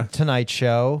been Yeah. on Tonight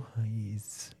Show.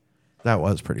 He's That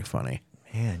was pretty funny.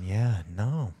 man, yeah,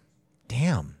 no,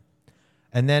 damn.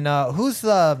 And then who's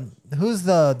the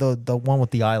one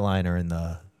with the eyeliner and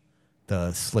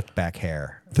the slicked back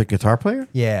hair? The guitar player?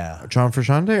 Yeah, John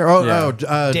Frusciante? Or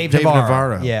Yeah. Dave Dave Navarro.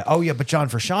 Navarro. Yeah. Oh yeah, but John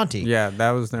Frusciante. Yeah,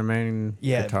 that was their main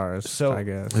Yeah, guitarist, so- I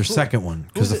guess. Their second one.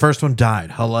 Because the first one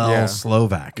died. Hillel Yeah.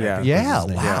 Slovak. I Yeah. think Yeah, was his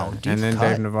name. wow. deep and then cut.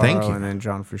 Dave Navarro, Thank you. and then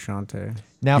John Frusciante.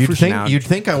 Now, You'd Frusciante,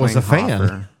 think I was a playing fan.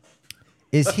 Hopper.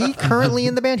 is he currently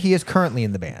in the band? He is currently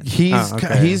in the band.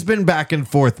 He's been back and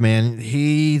forth, man.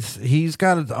 He's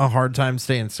got a hard time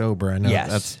staying sober. I know Yes.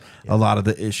 that's a lot of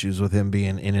the issues with him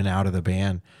being in and out of the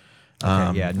band.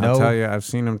 Okay, yeah, I'll tell no. you, I've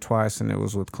seen him twice, and it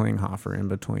was with Klinghoffer in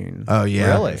between. Oh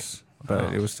yeah, Really?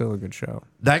 But it was still a good show.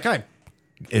 That guy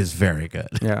is very good.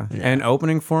 Yeah. And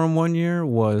opening for him one year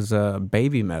was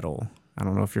Baby Metal. I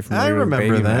don't know if you're I familiar with remember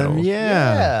Baby them. Metal.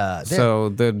 Yeah. So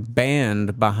the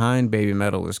band behind Baby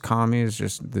Metal is Kami. It's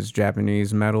just this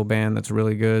Japanese metal band that's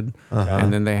really good.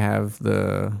 And then they have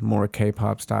the more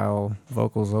K-pop style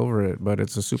vocals over it. But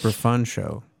it's a super fun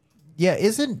show. Yeah,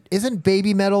 isn't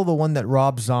Baby Metal the one that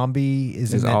Rob Zombie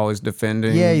is He's in? That, always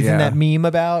defending. yeah, he's in that meme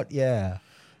about. Yeah,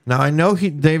 Now I know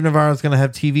Dave Navarro's going to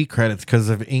have TV credits because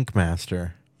of Ink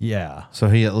Master, yeah. so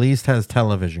he at least has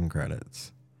television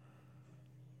credits.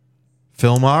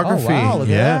 Filmography, Oh, wow, look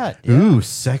at yeah. that. Yeah. Ooh,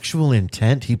 Sexual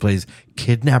Intent. He plays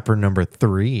kidnapper number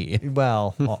 3.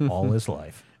 Well, all his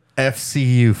life.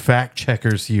 FCU Fact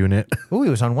Checkers Unit. Ooh, he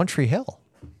was on One Tree Hill.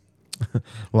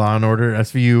 Law and Order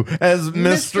SVU as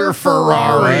Mr.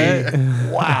 Ferrari.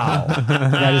 Wow,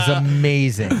 that is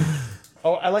amazing.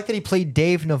 Oh, I like that he played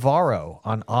Dave Navarro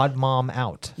on Odd Mom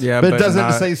Out. Yeah, But it doesn't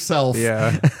not- say self.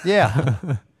 Yeah. Yeah.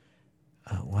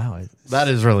 Wow. That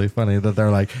is really funny that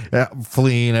they're like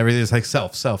fleeing everything. It's like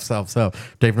self.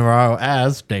 Dave Navarro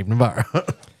as Dave Navarro.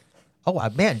 Oh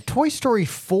man, Toy Story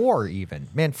 4 even.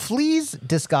 Man, Flea's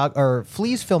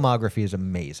filmography is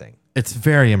amazing. It's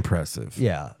very impressive.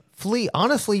 Yeah. Flea,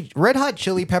 honestly, Red Hot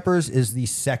Chili Peppers is the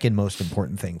second most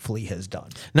important thing Flea has done.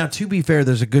 Now, to be fair,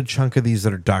 there's a good chunk of these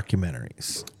that are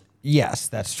documentaries Yes,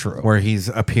 that's true. where he's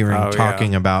appearing, Oh,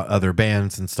 talking about other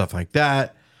bands and stuff like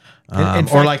that. In Or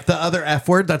fact- like the other F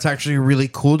Word. That's actually a really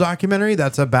cool documentary.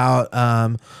 That's about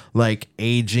like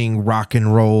aging rock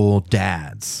and roll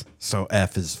dads. So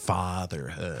F is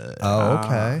fatherhood. Oh,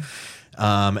 okay.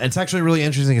 It's actually really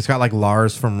interesting. It's got like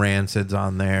Lars from Rancid's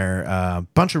on there. A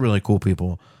bunch of really cool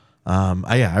people.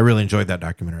 I really enjoyed that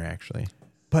documentary actually.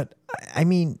 But I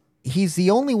mean, he's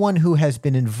the only one who has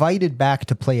been invited back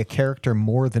to play a character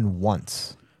more than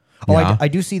once. Oh, Yeah. I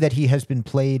do see that he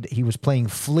was playing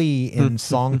Flea in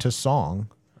Song to Song,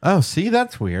 Oh, see,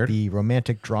 that's weird. the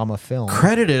romantic drama film.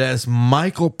 Credited as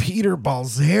Michael Peter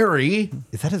Balzeri.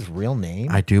 Is that his real name?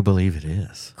 I do believe it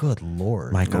is. Good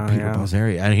Lord. Michael Oh, Peter yeah.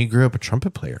 Balzeri. And he grew up a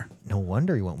trumpet player. No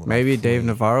wonder he went with Maybe Flea. Dave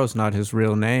Navarro's not his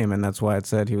real name, and that's why it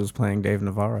said he was playing Dave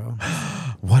Navarro.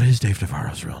 What is Dave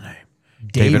Navarro's real name?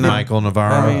 David Michael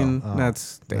Navarro. I mean,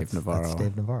 that's Dave Navarro. That's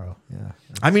Dave Navarro. Yeah.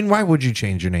 I mean, why would you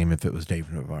change your name if it was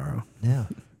Dave Navarro? Yeah.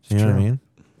 You know what I mean?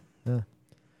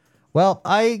 Well,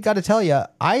 I got to tell you,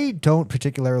 I don't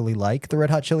particularly like the Red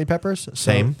Hot Chili Peppers. So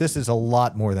Same. This is a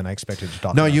lot more than I expected to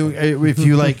talk No, about. if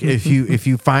you like if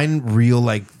you find real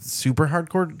like super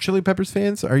hardcore Chili Peppers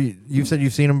fans, you said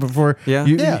you've seen them before? Yeah.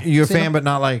 You're a seen fan, 'em. but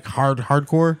not like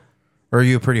hardcore, or are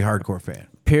you a pretty hardcore fan?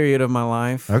 Period of my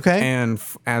life. Okay. And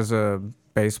as a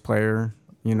bass player,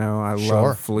 you know, I Sure.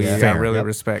 love Flea. Yeah. I Fair. really Yep.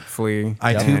 respect Flea.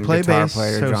 I too And play guitar bass,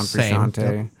 player so John same.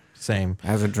 Frusciante. Yep. Same.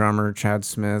 As a drummer, Chad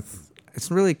Smith. It's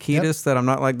really Kiedis that I'm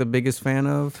not like the biggest fan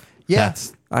of. Yeah.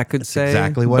 That's I could say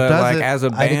exactly what but does like it. as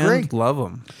a I'd agree. band, love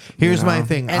them. Here's my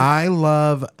thing. I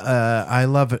love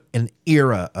an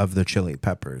era of the Chili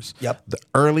Peppers. Yep. The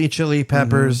early Chili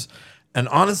Peppers. And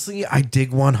honestly, I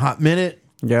dig One Hot Minute.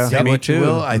 Yeah, Say me what you too.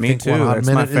 will, I me think too. One Hot It's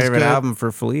my Minute is favorite good. album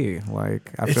for Flea.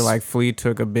 Like, I feel like Flea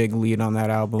took a big lead on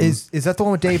that album. Is that the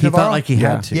one with Dave He Navarro? felt like he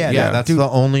Yeah. had to. Yeah, Yeah, yeah. that's Dude. the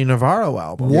only Navarro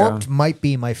album. Warped might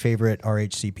be my favorite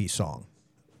RHCP song.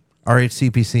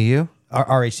 RHCPCU.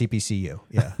 RHCPCU.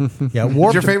 Yeah. Yeah. What's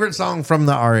Warped. your favorite song from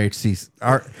the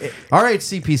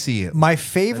RHCPCU? My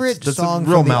favorite That's a song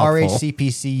real from the mouthful.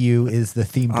 RHCPCU is the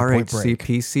theme to Point Break.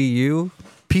 RHCPCU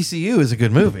PCU is a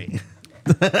good movie.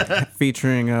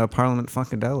 featuring Parliament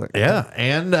Funkadelic. Yeah,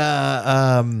 and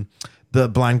the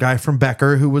blind guy from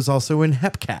Becker who was also in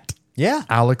Hepcat. Yeah.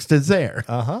 Alex Desire.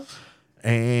 Uh-huh.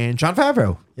 And John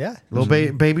Favreau. Yeah. Little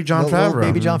baby John Little Favreau.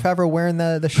 baby John Favreau wearing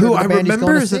the shirt Who of I the band he's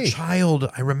remember going as to a see. child.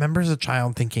 I remember as a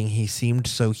child thinking he seemed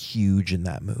so huge in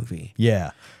that movie.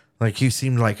 Yeah. Like he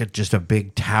seemed like just a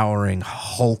big towering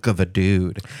hulk of a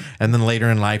dude. And then later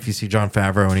in life you see John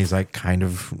Favreau and he's like kind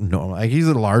of normal. Like he's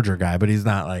a larger guy, but he's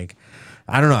not like,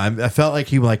 I don't know. I felt like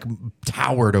he like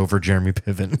towered over Jeremy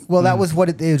Piven. Well, that was what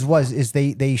it was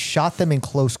they shot them in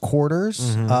close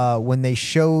quarters when they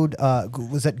showed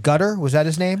was that Gutter? Was that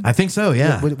his name? I think so,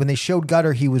 yeah. When they showed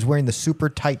Gutter, he was wearing the super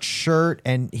tight shirt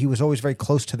and he was always very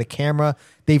close to the camera.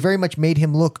 They very much made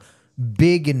him look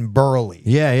big and burly.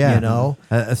 Yeah, yeah. You know?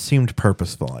 It seemed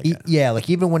purposeful, I guess. Yeah, like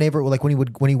even whenever like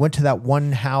when he went to that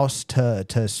one house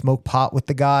to smoke pot with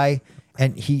the guy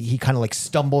and he kind of like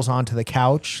stumbles onto the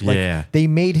couch. Like Yeah. they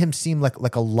made him seem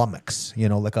like a lummox,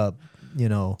 like a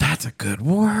That's a good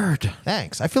word.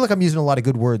 Thanks. I feel like I'm using a lot of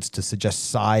good words to suggest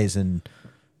size and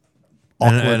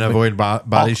And avoid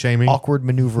body shaming. awkward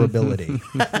maneuverability.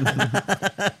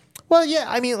 Well, yeah,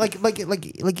 I mean, like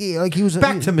he was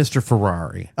Back to Mr.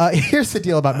 Ferrari. Here's the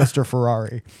deal about Mr.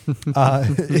 Ferrari.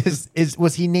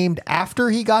 Was he named after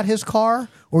he got his car,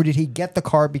 or did he get the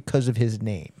car because of his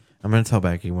name? I'm going to tell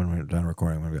Becky when we're done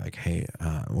recording, I'm going to be like, hey,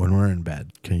 when we're in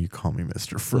bed, can you call me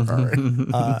Mr. Ferrari?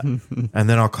 And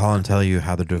then I'll call and tell you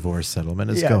how the divorce settlement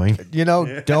is going.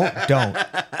 Don't.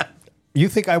 You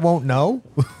think I won't know?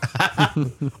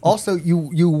 Also, you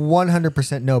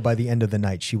 100% know by the end of the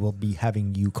night she will be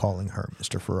having you calling her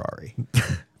Mr. Ferrari.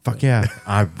 Fuck yeah.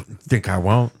 I think I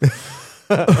won't.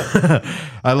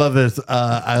 I love this.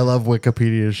 I love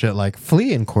Wikipedia shit like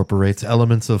Flea incorporates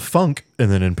elements of funk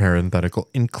and then in parenthetical,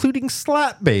 including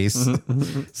slap bass,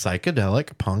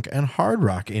 psychedelic, punk, and hard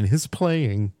rock in his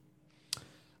playing.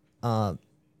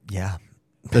 Yeah.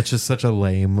 That's just such a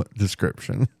lame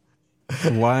description.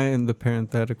 Why in the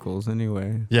parentheticals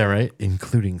anyway? Yeah, right.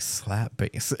 Including slap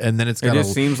bass, and then it's got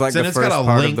just seems like then the it's got first a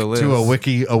part of link the to a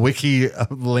list. wiki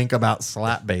link about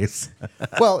slap bass.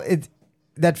 Well,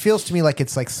 that feels to me like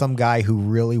it's like some guy who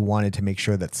really wanted to make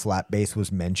sure that slap bass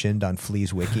was mentioned on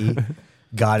Flea's wiki.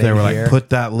 Got it. They were here. like,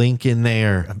 put that link in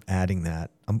there. I'm adding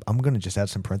that. I'm going to just add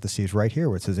some parentheses right here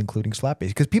where it says including slap bass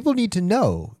because people need to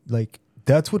know like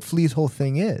that's what Flea's whole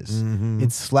thing is.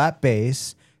 It's slap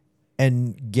bass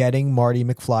and getting Marty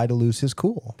McFly to lose his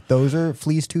cool. Those are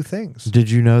Flea's two things.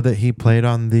 Did you know that he played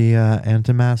on the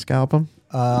Anti-Mask album?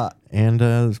 And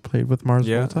played with Mars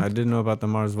Yeah, Volta? I didn't know about the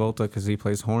Mars Volta because he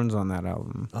plays horns on that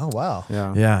album. Oh, wow.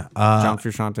 Yeah. Yeah. John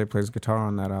Frusciante plays guitar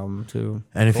on that album too.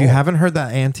 And if you haven't heard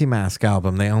that Anti-Mask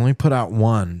album, they only put out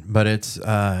one, but it's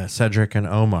Cedric and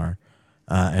Omar.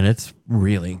 And it's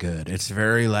really good. It's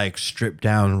very like stripped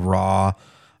down, raw,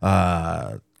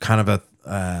 kind of a,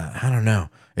 I don't know.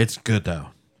 It's good though.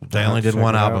 They only did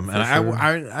one album. And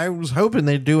I was hoping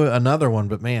they'd do another one,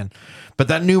 but man. But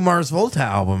that new Mars Volta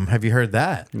album, have you heard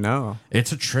that? No.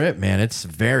 It's a trip, man. It's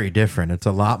very different. It's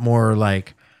a lot more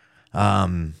like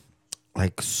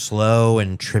slow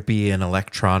and trippy and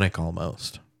electronic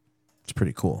almost. It's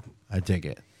pretty cool. I dig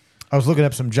it. I was looking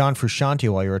up some John Frusciante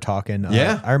while you were talking.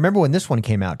 Yeah. I remember when this one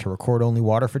came out to record Only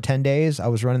Water for 10 days. I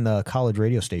was running the college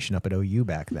radio station up at OU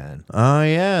back then. Oh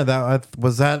yeah, that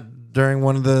was that during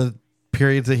one of the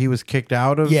periods that he was kicked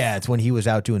out of. Yeah, it's when he was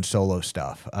out doing solo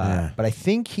stuff. Yeah. But I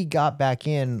think he got back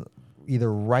in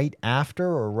either right after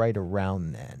or right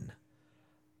around then.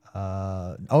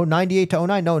 98 to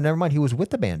 09. No, never mind. He was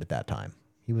with the band at that time.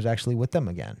 He was actually with them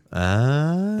again.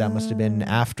 That must have been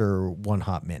after One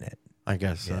Hot Minute. I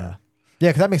guess. Yeah,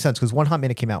 because that makes sense because One Hot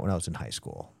Minute came out when I was in high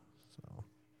school.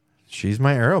 She's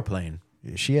my aeroplane.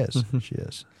 She is. She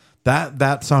is.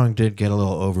 That song did get a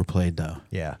little overplayed though.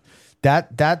 Yeah.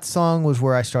 That song was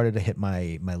where I started to hit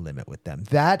my limit with them.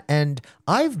 That and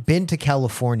I've been to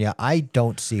California. I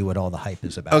don't see what all the hype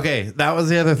is about. Okay, that was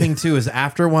the other thing too. Is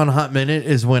after One Hot Minute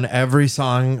is when every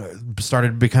song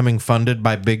started becoming funded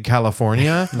by Big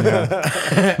California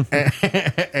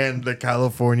and the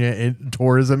California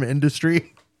tourism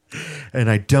industry,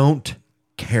 and I don't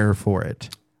care for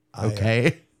it.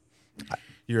 Okay,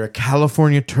 you're a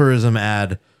California tourism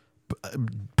ad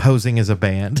posing as a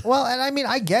band. Well, and I mean,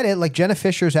 I get it. Like Jenna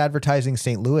Fisher's advertising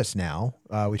St. Louis now.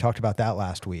 We talked about that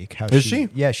last week. How Is she?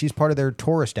 Yeah, she's part of their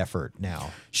tourist effort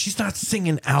now. She's not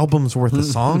singing albums worth of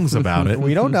songs about it.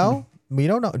 We don't know. We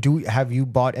don't know. Have you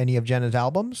bought any of Jenna's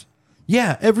albums?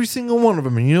 Yeah, every single one of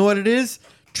them. And you know what it is?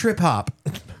 Trip hop.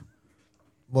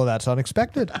 Well, that's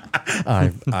unexpected.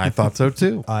 I thought so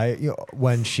too.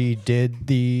 When she did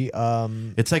the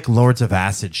It's like Lords of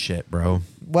Acid shit, bro.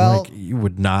 Well- like, you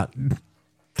would not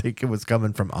think it was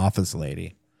coming from Office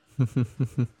Lady.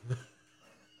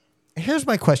 Here's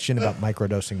my question about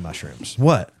microdosing mushrooms.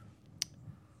 What?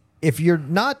 If you're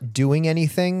not doing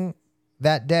anything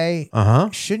that day,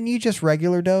 shouldn't you just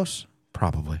regular dose?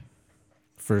 Probably.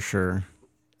 For sure.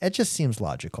 It just seems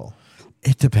logical.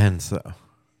 It depends, though.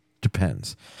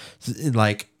 Depends.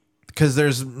 Like, because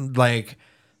there's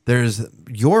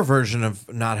your version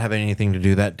of not having anything to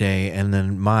do that day, and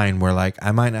then mine where like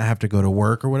I might not have to go to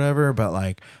work or whatever, but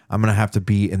like I'm gonna have to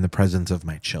be in the presence of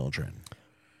my children.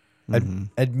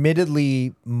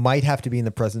 Admittedly, might have to be in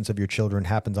the presence of your children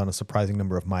happens on a surprising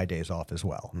number of my days off as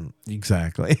well.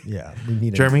 Exactly. Yeah, we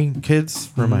need Jeremy,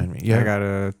 kids, remind me. Yeah, I got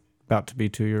a about to be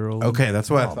 2-year-old. okay, that's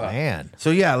what I Oh thought. man,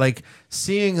 So yeah, like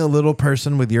seeing a little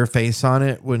person with your face on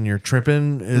it when you're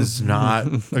tripping is not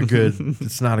a good.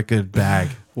 It's not a good bag.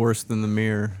 Worse than the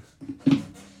mirror.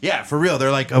 Yeah, for real.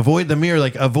 They're like, avoid the mirror.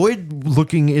 Like, avoid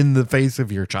looking in the face of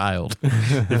your child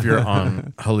if you're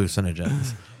on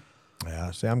hallucinogens. yeah.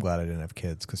 See, I'm glad I didn't have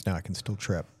kids because now I can still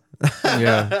trip.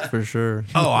 Yeah, for sure.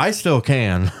 Oh, I still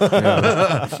can.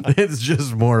 It's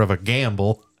just more of a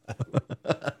gamble.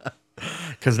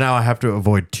 Because now I have to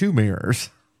avoid 2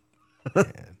 mirrors. Boy,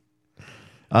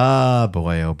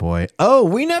 oh boy. Oh,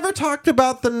 we never talked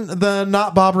about the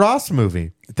Not Bob Ross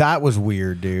movie. That was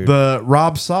weird, dude. The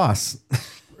Rob Sauce.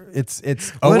 It's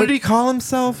What did he call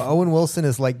himself? Owen Wilson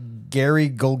is like Gary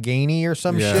Golgani or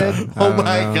some Yeah. shit. Oh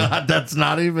my God, that's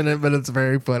not even it, but it's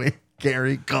very funny.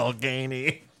 Gary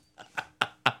Golgani.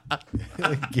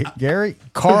 Gary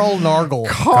Carl Nargle.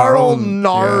 Carl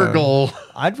Nargle.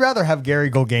 I'd rather have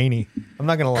Gary Golgani. I'm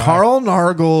not gonna lie. Carl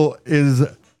Nargle is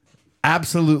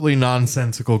absolutely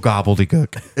nonsensical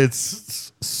gobbledygook.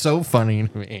 It's so funny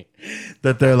to me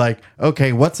that they're like,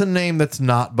 okay, what's a name that's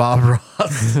not Bob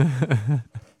Ross?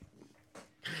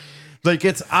 Like,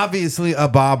 it's obviously a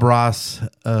Bob Ross.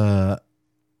 What's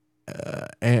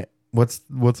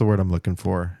the word I'm looking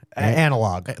for?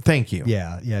 Analog. Thank you.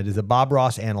 Yeah, it is a Bob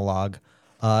Ross analog.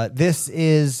 This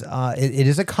is it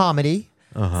is a comedy.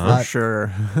 For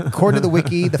sure. According to the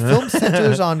wiki, the film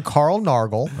centers on Carl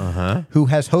Nargle, who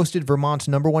has hosted Vermont's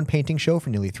 #1 painting show for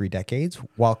nearly 3 decades,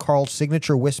 while Carl's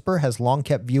signature whisper has long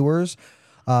kept viewers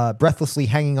breathlessly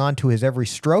hanging on to his every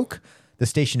stroke. The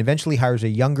station eventually hires a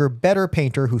younger, better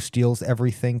painter who steals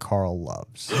everything Carl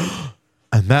loves.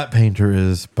 And that painter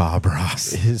is Bob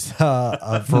Ross. Is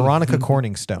Veronica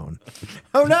Corningstone.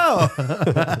 Oh, no.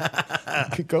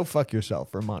 Go fuck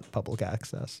yourself, Vermont Public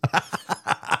Access.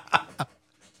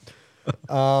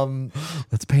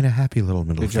 Let's paint a happy little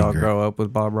middle Did y'all finger. grow up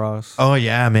with Bob Ross? Oh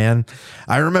yeah, man.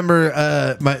 I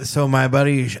remember my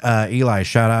buddy Eli,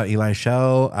 shout out Eli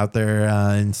Shell out there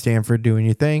in Stanford doing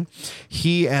your thing.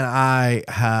 He and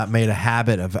I made a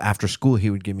habit of after school he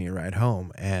would give me a ride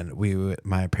home, and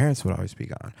my parents would always be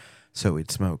gone, so we'd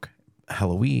smoke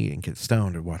hella weed and get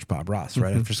stoned and watch Bob Ross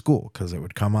right after school because it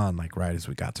would come on like right as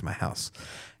we got to my house,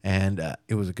 and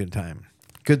it was a good time.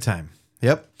 Good time.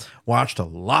 Yep. Watched a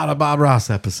lot of Bob Ross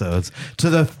episodes to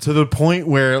the point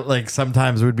where like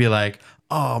sometimes we'd be like,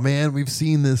 "Oh man, we've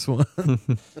seen this one."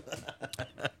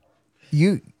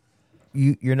 You're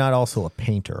not also a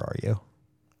painter, are you?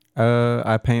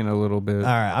 I paint a little bit. All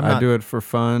right, I do it for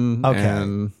fun. Okay.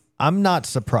 And I'm not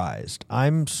surprised.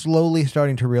 I'm slowly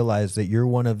starting to realize that you're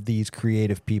one of these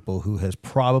creative people who has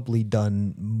probably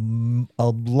done a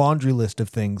laundry list of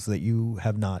things that you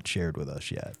have not shared with us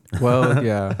yet. well,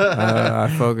 yeah, I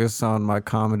focus on my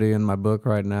comedy and my book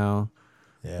right now.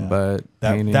 Yeah. But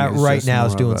That painting right just now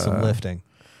is more doing of some lifting.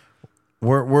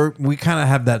 We kind of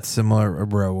have that similar,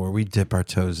 bro, where we dip our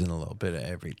toes in a little bit of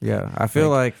everything. Yeah, I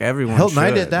feel like everyone. Hilton, I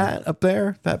should. did that up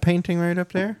there, that painting right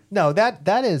up there. No, that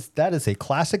is a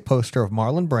classic poster of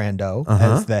Marlon Brando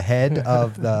as the head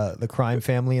of the crime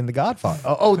family in The Godfather.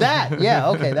 Oh, that. Yeah,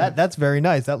 okay, that's very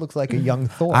nice. That looks like a young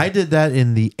Thor. I did that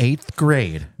in the 8th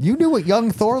grade. You knew what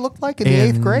young Thor looked like in the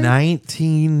 8th grade?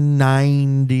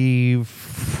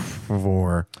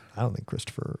 1994. I don't think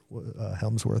Christopher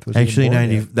Helmsworth was Actually, even born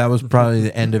 90. yet. That was probably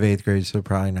the end of 8th grade, so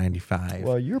probably 95.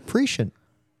 Well, you're prescient.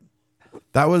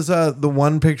 That was the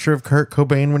one picture of Kurt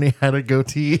Cobain when he had a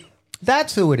goatee.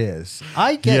 That's who it is.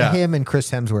 I get Yeah. him and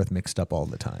Chris Hemsworth mixed up all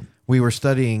the time. We were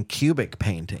studying cubic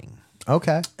painting.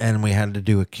 Okay. and we had to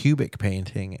do a cubic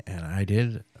painting, and I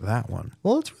did that one.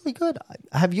 Well, it's really good.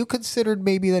 Have you considered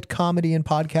maybe that comedy and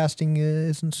podcasting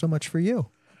isn't so much for you?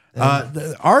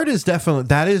 The art is definitely,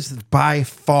 that is by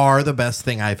far the best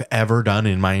thing I've ever done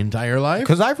in my entire life.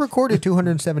 Because I've recorded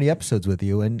 270 episodes with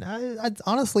you, and I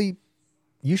honestly,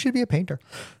 you should be a painter.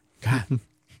 God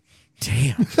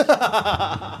damn.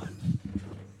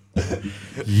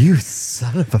 You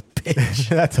son of a bitch.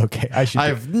 That's okay.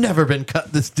 I've never been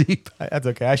cut this deep. That's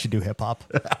okay. I should do hip hop.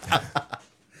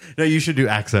 No, you should do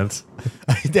accents.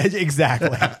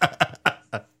 Exactly.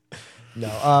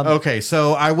 No. Okay,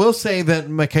 so I will say that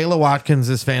Michaela Watkins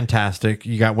is fantastic.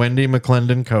 You got Wendy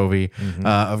McClendon Covey,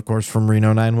 of course, from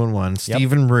Reno 911.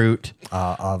 Stephen Root.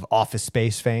 Of Office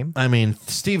Space fame. I mean,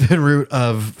 Stephen Root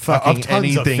of fucking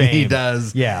tons of anything he fame.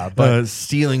 does. Yeah, but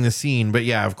stealing the scene. But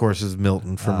yeah, of course, is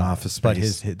Milton from Office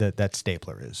Space. But that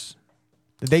stapler is.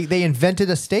 They invented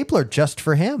a stapler just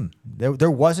for him.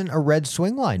 There wasn't a red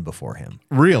swing line before him.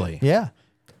 Really? Yeah.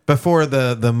 Before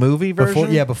the movie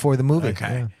version? Before the movie.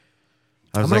 Okay. Yeah.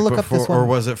 I was I'm gonna like, look up this before, or one.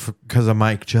 was it because of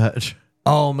Mike Judge?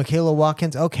 Oh, Michaela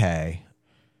Watkins. Okay.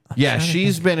 Yeah,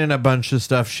 she's been in a bunch of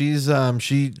stuff. She's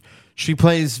she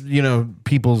plays,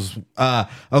 people's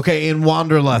in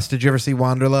Wanderlust. Did you ever see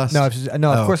Wanderlust? No,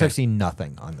 of course okay. I've seen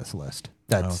nothing on this list.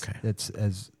 That's Okay. It's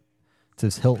as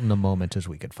Hilton a moment as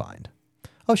we could find.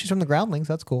 Oh, she's from the Groundlings.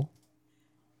 That's cool.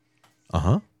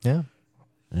 Uh-huh. Yeah.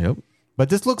 Yep. But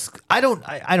this looks. I don't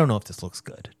know if this looks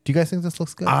good. Do you guys think this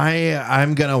looks good?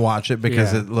 I'm gonna watch it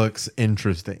because Yeah. it looks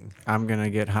interesting. I'm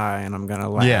gonna get high and I'm gonna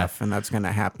laugh, Yeah. and that's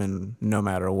gonna happen no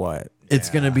matter what.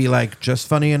 It's gonna be like just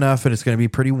funny enough, and it's gonna be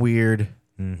pretty weird.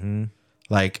 Mm-hmm.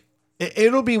 Like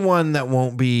it'll be one that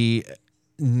won't be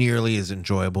nearly as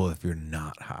enjoyable if you're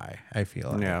not high. I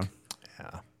feel like. Yeah.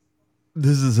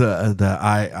 This is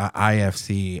the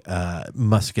IFC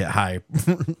must get high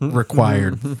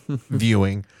required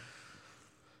viewing.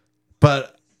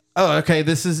 But okay.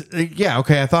 This is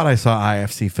okay. I thought I saw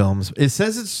IFC Films. It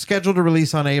says it's scheduled to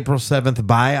release on April 7th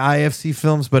by IFC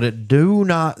Films, but it do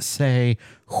not say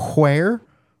where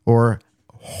or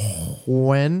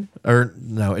when. Or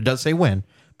no, it does say when,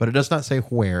 but it does not say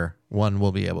where one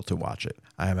will be able to watch it.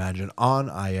 I imagine on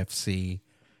IFC,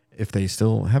 if they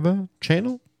still have a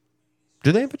channel.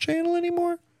 Do they have a channel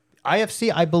anymore?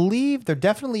 IFC, I believe they're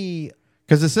definitely.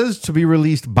 Because it says to be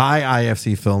released by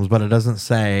IFC Films, but it doesn't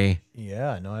say.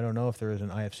 Yeah, no, I don't know if there is an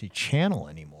IFC channel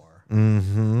anymore.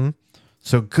 Mm-hmm.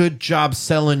 So good job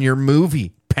selling your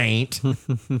movie, Paint. Don't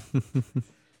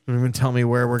even tell me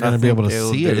where we're going to be able to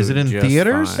it'll see it. do Is it in just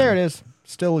theaters? fine. There it is.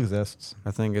 Still exists.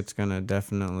 I think it's gonna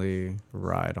definitely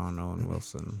ride on Owen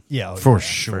Wilson. Yeah, For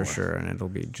sure. For sure, and it'll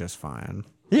be just fine.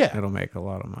 Yeah. It'll make a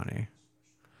lot of money.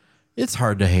 It's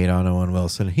hard to hate on Owen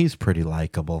Wilson. He's pretty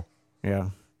likable.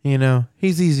 Yeah.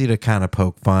 He's easy to kind of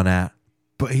poke fun at,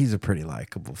 but he's a pretty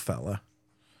likable fella.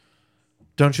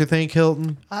 Don't you think,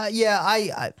 Hilton? Yeah,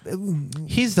 I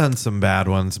He's done some bad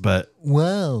ones, but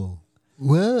whoa.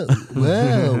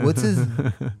 What's his?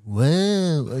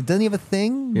 Whoa. Doesn't he have a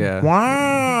thing? Yeah.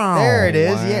 wow. There it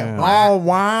is. Yeah. Oh,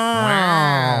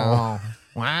 wow.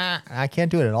 Wow. I can't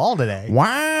do it at all today.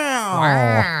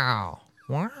 Wow.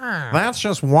 Wow. That's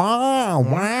just wow.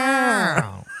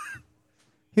 Wow.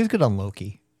 He was good on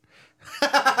Loki.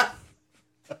 I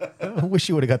wish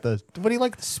you would have got the. What do you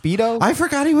like? The Speedo? I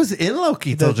forgot he was in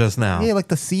Loki till just now. Yeah, like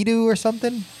the Sea-Doo or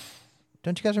something.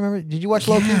 Don't you guys remember? Did you watch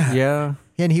Loki? Yeah. Yeah.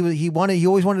 Yeah, and he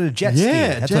always wanted a jet ski.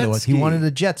 Yeah, That's jet what it was. ski. He wanted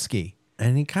a jet ski.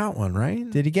 And he got one, right?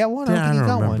 Did he get one? Yeah, I don't think he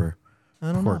got remember. one.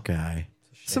 I don't Poor know. guy.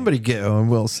 Somebody get Owen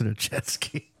Wilson a jet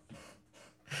ski.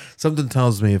 Something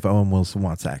tells me if Owen Wilson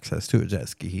wants access to a jet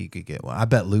ski, he could get one. I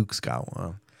bet Luke's got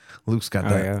one. Luke's got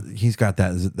that. yeah. He's got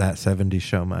that 70s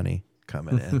show money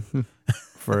coming in.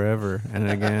 Forever and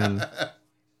again.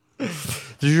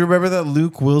 Did you remember that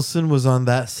Luke Wilson was on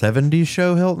that 70s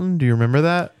show, Hilton? Do you remember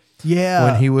that? Yeah.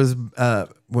 When he was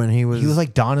he was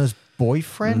like Donna's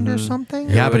boyfriend or something?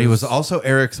 yeah, but he was also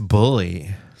Eric's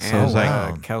bully. So it was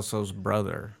like Kelso's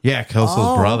brother. yeah,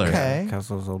 Kelso's brother. Okay.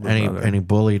 Kelso's older And brother. he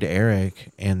bullied Eric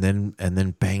and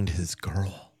then banged his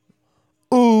girl.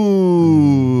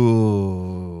 Ooh.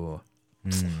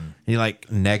 He like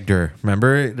negged her.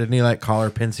 Remember? Didn't he like call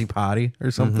her Pinsy Potty or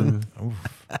something?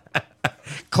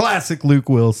 Classic Luke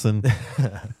Wilson.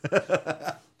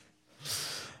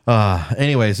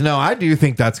 Anyways, no, I do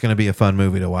think that's going to be a fun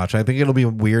movie to watch. I think it'll be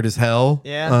weird as hell.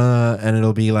 Yeah. And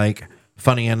it'll be like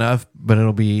funny enough, but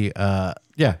it'll be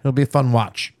it'll be a fun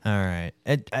watch. All right.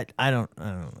 I don't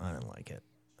like it.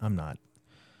 I'm not.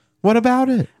 What about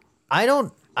it? I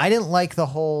didn't like the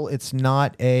whole it's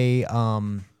not a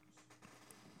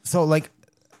so like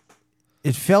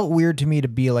it felt weird to me to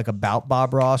be like about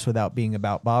Bob Ross without being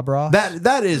about Bob Ross.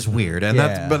 That is weird, and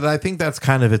Yeah. but I think that's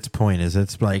kind of its point. Is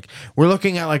it's like we're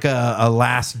looking at like a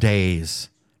Last Days.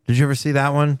 Did you ever see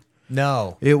that one?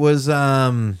 No. It was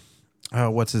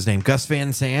what's his name? Gus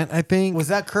Van Sant, I think. Was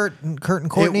that Kurt and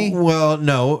Courtney? Well,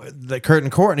 no. The Kurt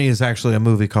and Courtney is actually a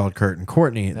movie called Kurt and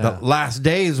Courtney. The Last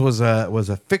Days was a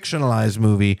fictionalized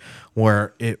movie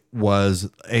where it was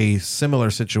a similar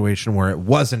situation where it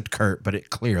wasn't Kurt, but it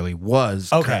clearly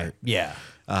was. Okay. Kurt. Yeah.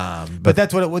 But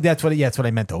that's what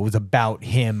I meant though. It was about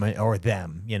him or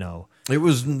them, you know. it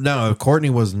was no. Courtney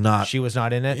was not. She was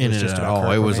not in it. in was it just at about all.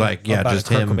 Kurt It was Cobain? like About just a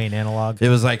Kurt him. Cobain analog. It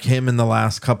was like him in the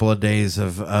last couple of days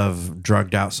of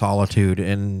drugged out solitude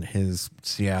in his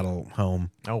Seattle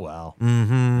home. Oh wow.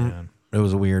 Mm-hmm. It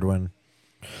was a weird one.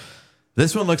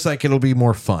 This one looks like it'll be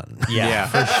more fun. Yeah.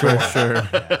 for sure.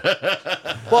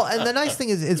 Well, and the nice thing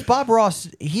is Bob Ross.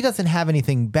 He doesn't have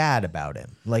anything bad about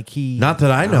him. Like he, Not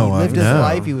that I know he of, lived his no.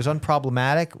 life. He was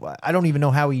unproblematic. I don't even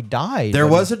know how he died. There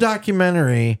but- was a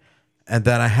documentary and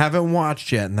that I haven't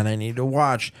watched yet and that I need to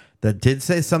watch that did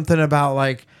say something about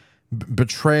like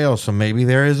betrayal. So maybe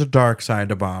there is a dark side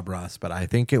to Bob Ross, but I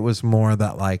think it was more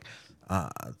that like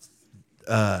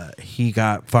he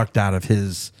got fucked out of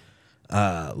his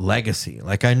legacy.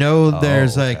 Like I know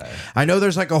there's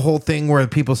like a whole thing where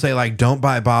people say like don't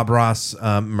buy Bob Ross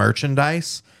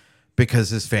merchandise because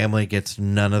his family gets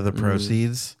none of the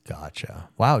proceeds. Gotcha.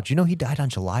 Wow. Do you know he died on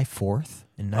July 4th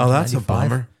in 1995? Oh, that's a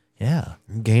bummer. Yeah.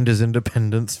 Gained his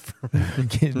independence from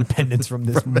Independence from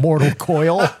this mortal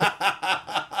coil.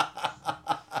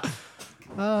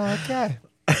 Okay.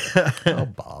 Oh,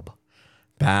 Bob.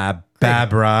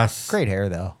 Bab Ross. Great hair,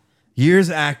 though. Years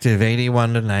active,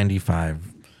 81 to 95.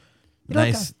 know,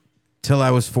 Nice. Till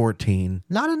I was 14.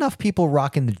 Not enough people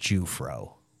rocking the Jew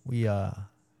fro. We,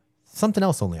 something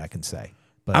else only I can say.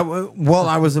 But I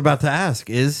was about to ask,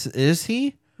 is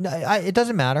he? no, it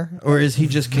doesn't matter. Or is he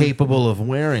just capable of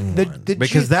wearing one? the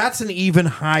Because Jew- that's an even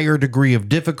higher degree of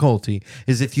difficulty,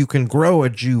 is if you can grow a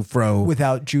Jew fro.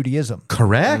 Without Judaism.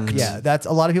 Correct? Yeah, that's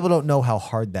a lot of people don't know how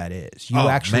hard that is. You Oh,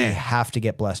 actually man. have to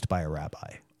get blessed by a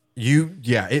rabbi.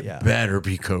 It better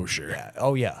be kosher.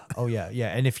 Oh yeah.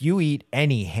 And if you eat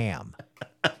any ham,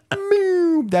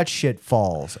 that shit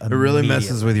falls. It really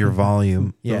messes with your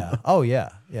volume. Yeah. Oh yeah.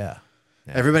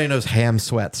 Everybody knows ham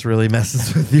sweats really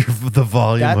messes with the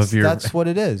volume That's what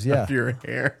it is. Yeah. of your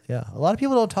hair. Yeah. A lot of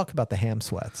people don't talk about the ham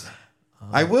sweats.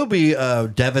 I will be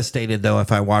devastated though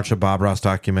if I watch a Bob Ross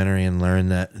documentary and learn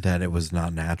that it was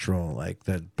not natural, like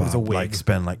that Bob was a wig. like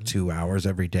spent like 2 hours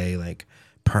every day like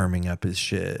perming up his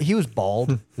shit. He was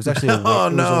bald. It was actually a wig. Oh, It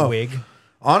was no. a wig.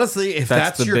 Honestly, if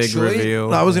That's that's, the your big choice,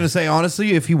 reveal. I was gonna say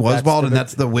honestly, if he was That's bald the and big-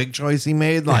 that's the wig choice he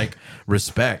made, like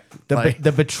respect.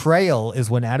 The betrayal is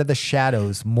when out of the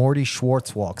shadows, Morty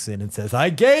Schwartz walks in and says, "I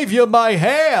gave you my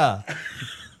hair."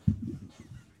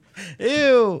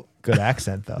 Ew. Good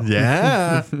accent though.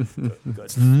 Yeah,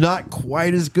 it's not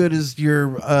quite as good as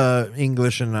your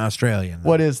English and Australian.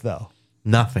 What is though?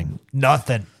 Nothing.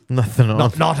 Nothing. Nothing.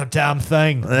 Not a damn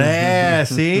thing. Yeah.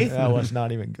 See. That was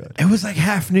not even good. It was like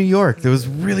half New York. It was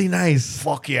really nice.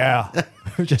 Fuck yeah.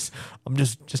 I'm just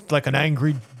like an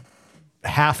angry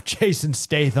half Jason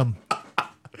Statham.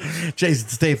 Jason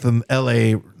Statham,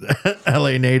 L.A.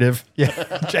 native.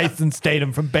 Yeah. Jason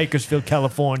Statham from Bakersfield,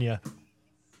 California.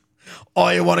 Oh,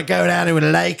 you want to go down to a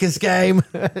Lakers game?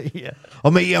 Yeah.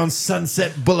 I'll meet you on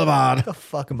Sunset Boulevard. What the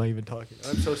fuck am I even talking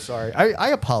about? I'm so sorry. I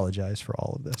apologize for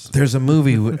all of this. There's a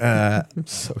movie. I'm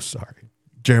so sorry.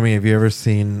 Jeremy, have you ever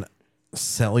seen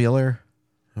Cellular?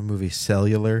 A movie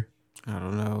Cellular? I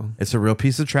don't know. It's a real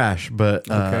piece of trash, but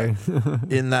Okay.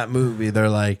 in that movie, they're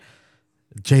like,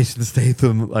 Jason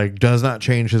Statham like does not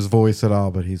change his voice at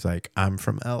all, but he's like, I'm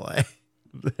from LA.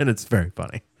 And it's very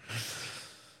funny.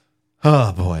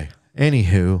 Oh boy.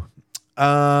 Anywho,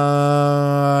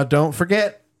 don't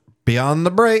forget Beyond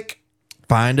the Break.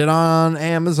 Find it on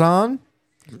Amazon.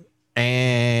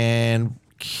 And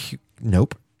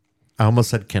nope. I almost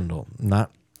said Kindle.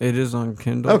 Not It is on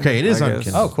Kindle. Okay, it is I on guess.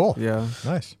 Kindle. Oh, cool. Yeah.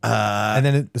 Nice. And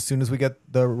then as soon as we get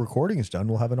the recordings done,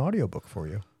 we'll have an audiobook for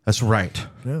you. That's right.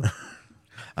 Yeah.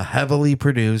 A heavily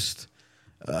produced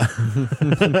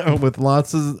with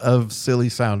lots of silly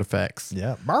sound effects.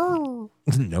 Yeah.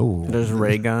 No. There's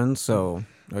ray guns, so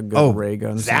a good ray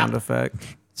gun sound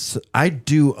effect. So I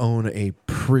do own a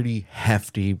pretty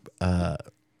hefty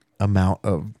amount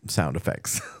of sound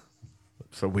effects.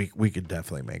 So we could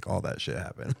definitely make all that shit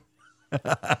happen.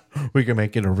 We can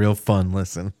make it a real fun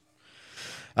listen.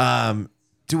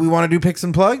 Do we want to do picks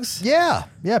and plugs? Yeah,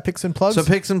 picks and plugs. So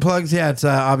picks and plugs, yeah, it's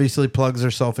obviously plugs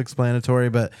are self-explanatory,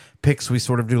 but picks, we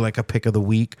sort of do like a pick of the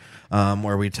week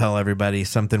where we tell everybody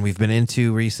something we've been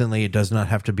into recently. It does not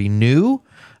have to be new.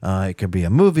 It could be a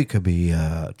movie, could be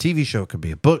a TV show, could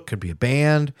be a book, could be a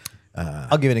band.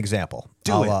 I'll give an example.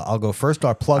 it. I'll go first.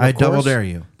 Our plug, I of double course, dare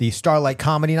you. The Starlight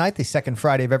Comedy Night, the second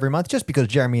Friday of every month. Just because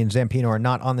Jeremy and Zampino are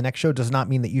not on the next show does not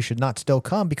mean that you should not still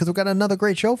come, because we've got another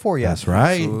great show for you. That's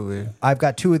right. Absolutely. I've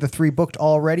got 2 of the 3 booked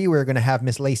already. We're going to have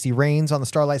Miss Lacey Rains on the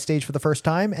Starlight stage for the first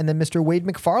time, and then Mr. Wade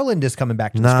McFarland is coming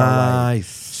back to the Starlight. Nice.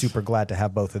 Super glad to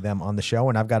have both of them on the show,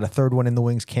 and I've got a third one in the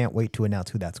wings. Can't wait to announce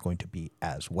who that's going to be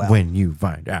as well. When you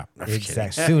find out. No, just kidding.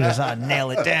 Exactly. As soon as I nail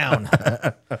it down.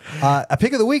 A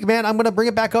pick of the week, man. I'm going to bring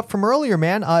it back up from earlier,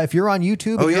 man. If you're on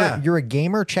YouTube, and you're a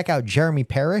gamer, check out Jeremy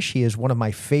Parrish. He is one of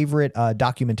my favorite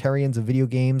documentarians of video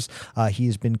games. He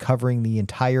has been covering the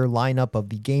entire lineup of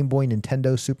the Game Boy,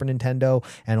 Nintendo, Super Nintendo,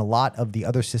 and a lot of the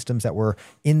other systems that were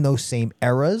in those same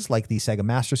eras, like the Sega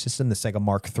Master System, the Sega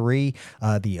Mark III,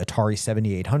 the Atari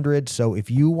 7800. So if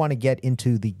you want to get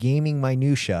into the gaming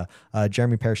minutia,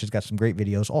 Jeremy Parrish has got some great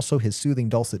videos. Also, his soothing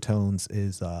dulcet tones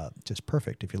is just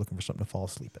perfect if you're looking for something to fall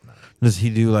asleep at night. Does he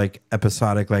do like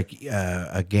episodic, like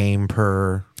a game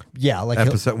per like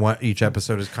episode? Each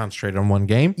episode is concentrated on one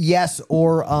game? Yes,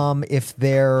 or if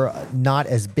they're not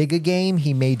as big a game,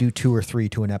 he may do 2 or 3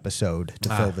 to an episode to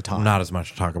fill the time. Not as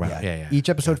much to talk about. Yeah. Each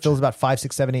episode fills about 5,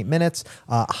 6, 7, 8 minutes.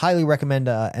 Highly recommend,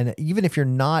 and even if you're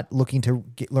not looking to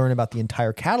learn about the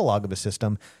entire catalog of a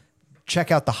system,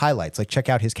 check out the highlights. Like check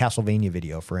out his Castlevania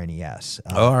video for NES.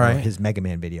 All right. Or his Mega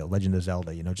Man video, Legend of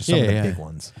Zelda. Just some of the big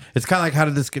ones. It's kind of like, how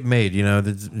did this get made?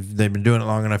 They've been doing it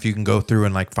long enough. You can go through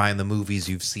and like find the movies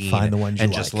you've seen, Find the ones you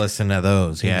and just like. listen to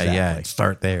those. Yeah, Exactly.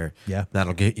 Start there. Yeah.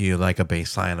 That'll get you like a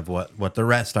baseline of what the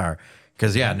rest are.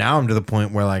 Because now I'm to the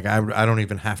point where like I don't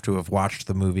even have to have watched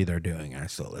the movie they're doing. I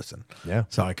still listen. Yeah.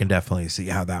 So I can definitely see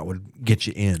how that would get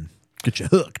you in, get you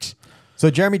hooked. So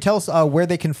Jeremy, tell us where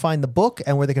they can find the book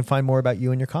and where they can find more about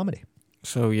you and your comedy.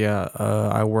 So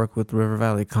I work with River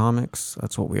Valley Comics.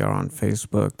 That's what we are on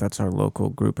Facebook. That's our local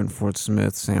group in Fort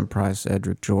Smith. Sam Price,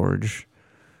 Edric George.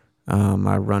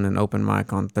 I run an open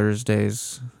mic on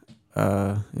Thursdays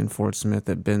in Fort Smith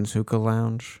at Ben's Hookah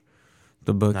Lounge.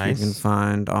 The book Nice. you can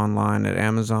find online at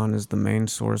Amazon is the main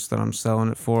source that I'm selling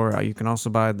it for. You can also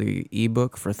buy the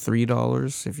ebook for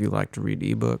 $3 if you like to read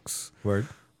ebooks. Word.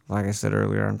 Like I said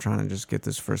earlier, I'm trying to just get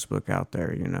this first book out there,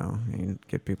 and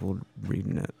get people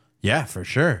reading it. Yeah, for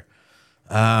sure.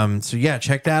 So yeah,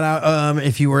 check that out.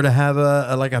 If you were to have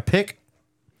a pick,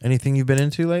 anything you've been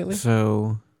into lately?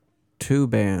 So, 2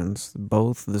 bands,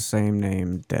 both the same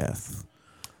name, Death.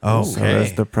 Okay. So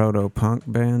there's the proto-punk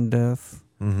band Death,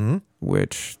 Mm-hmm.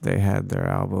 which they had their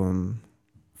album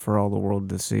For All the World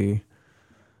to See.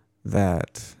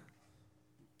 That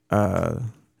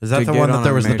Is that to the get one that on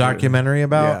there a was the major- documentary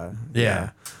about? Yeah.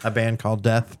 A band called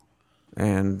Death.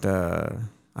 And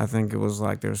I think it was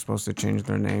like they were supposed to change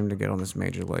their name to get on this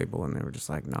major label, and they were just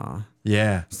like, nah.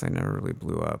 Yeah. So they never really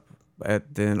blew up.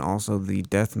 But then also the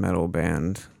death metal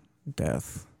band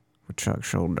Death with Chuck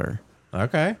Schuldiner.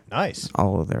 Okay. Nice.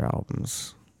 All of their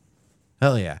albums.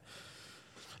 Hell yeah.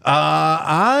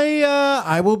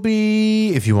 I will be,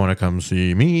 if you want to come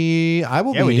see me, I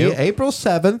will we be do. April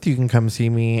 7th. You can come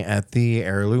see me at the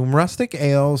Heirloom Rustic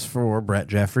Ales for Brett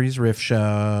Jeffries' Riff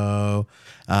Show.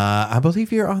 I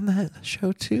believe you're on that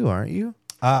show too, aren't you?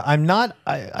 I'm not.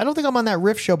 I don't think I'm on that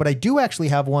riff show, but I do actually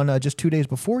have one just 2 days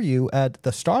before you at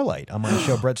the Starlight. I'm on a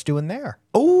show Brett's doing there.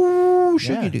 Oh,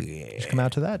 should Yeah. you do it? Just come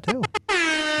out to that too.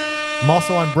 I'm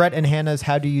also on Brett and Hannah's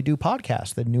How Do You Do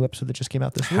podcast, the new episode that just came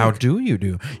out this week. How do you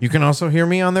do? You can also hear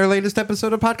me on their latest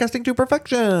episode of Podcasting to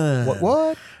Perfection.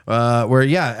 What?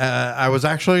 I was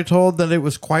actually told that it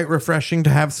was quite refreshing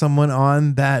to have someone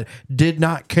on that did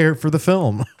not care for the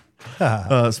film.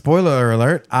 Spoiler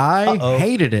alert, I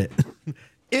hated it.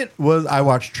 I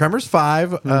watched Tremors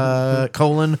 5,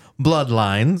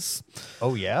 Bloodlines.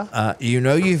 Oh, yeah?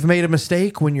 You've made a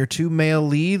mistake when your 2 male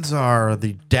leads are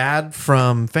the dad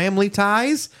from Family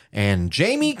Ties and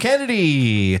Jamie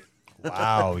Kennedy.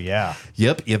 Wow, yeah.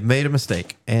 Yep, you've made a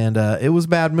mistake. And it was a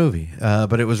bad movie,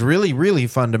 but it was really, really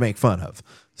fun to make fun of.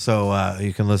 So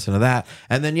you can listen to that.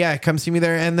 And then, come see me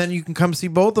there. And then you can come see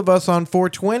both of us on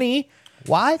 420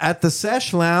 What? at the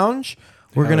Sesh Lounge.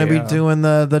 We're going to be doing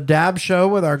the Dab show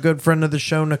with our good friend of the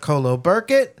show, Nicolo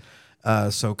Burkett.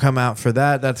 So come out for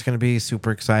that. That's going to be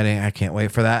super exciting. I can't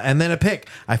wait for that. And then a pick.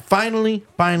 I finally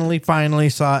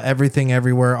saw Everything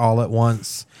Everywhere All at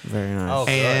Once. Very nice. Oh,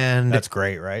 And that's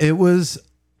great, right? It was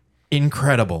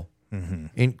incredible.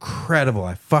 Incredible.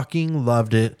 I fucking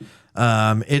loved it.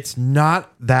 It's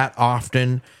not that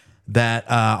often that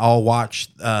I'll watch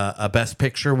a Best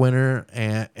Picture winner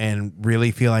and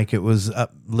really feel like it was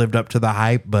lived up to the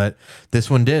hype, but this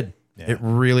one did. Yeah. It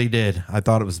really did. I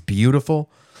thought it was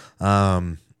beautiful.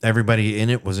 Everybody in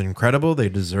it was incredible. They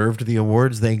deserved the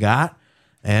awards they got.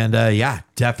 And yeah,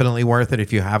 definitely worth it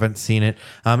if you haven't seen it.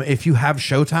 If you have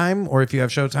Showtime, or if you have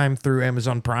Showtime through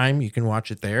Amazon Prime, you can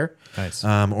watch it there. Nice.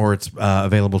 Or it's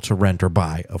available to rent or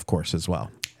buy, of course, as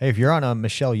well. Hey, if you're on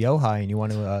Michelle Yeohai and you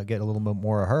want to get a little bit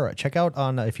more of her, check out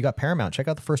on if you got Paramount, check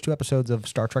out the first 2 episodes of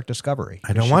Star Trek Discovery.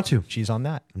 I don't want to. She's on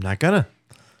that. I'm not gonna.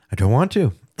 I don't want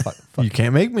to. Fuck you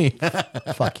can't make me.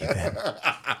 Fuck you, man.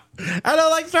 I don't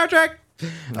like Star Trek.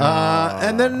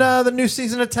 And then the new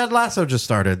season of Ted Lasso just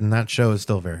started, and that show is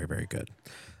still very, very good.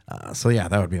 So yeah,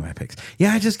 that would be my picks.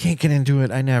 Yeah, I just can't get into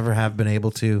it. I never have been able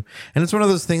to. And it's one of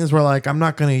those things where like I'm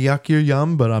not going to yuck your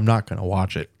yum, but I'm not going to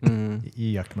watch it.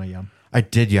 You yucked my yum. I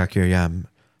did yuck your yum.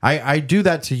 I do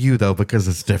that to you though because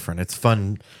it's different. It's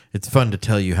fun. It's fun to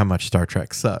tell you how much Star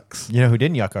Trek sucks. You know who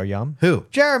didn't yuck our yum? Who?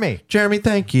 Jeremy. Jeremy,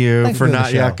 thank you Thanks for for doing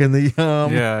not the show. yucking the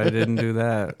yum. Yeah, I didn't do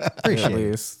that. Appreciate at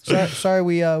it. least. Sorry,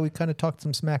 we kind of talked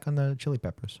some smack on the chili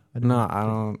peppers. No, I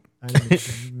don't. I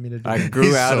didn't mean to do I that. grew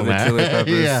He's out so of the mad. chili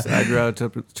peppers. Yeah. I grew out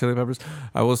of chili peppers.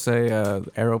 I will say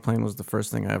Aeroplane was the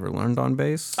first thing I ever learned on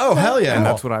bass. Oh hell yeah! And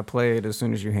that's what I played as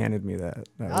soon as you handed me that.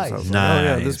 Nice. I was like, oh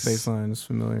yeah, this Nice. bass line is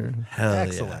familiar. Hell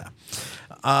Excellent.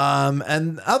 yeah.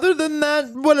 And other than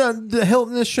that, what the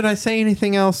Hilton? Should I say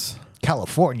anything else?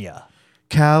 California.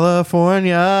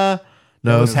 California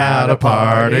knows how to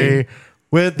party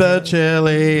with the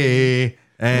chili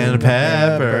and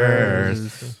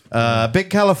peppers. Big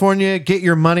California, get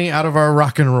your money out of our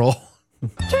rock and roll.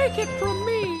 Take it from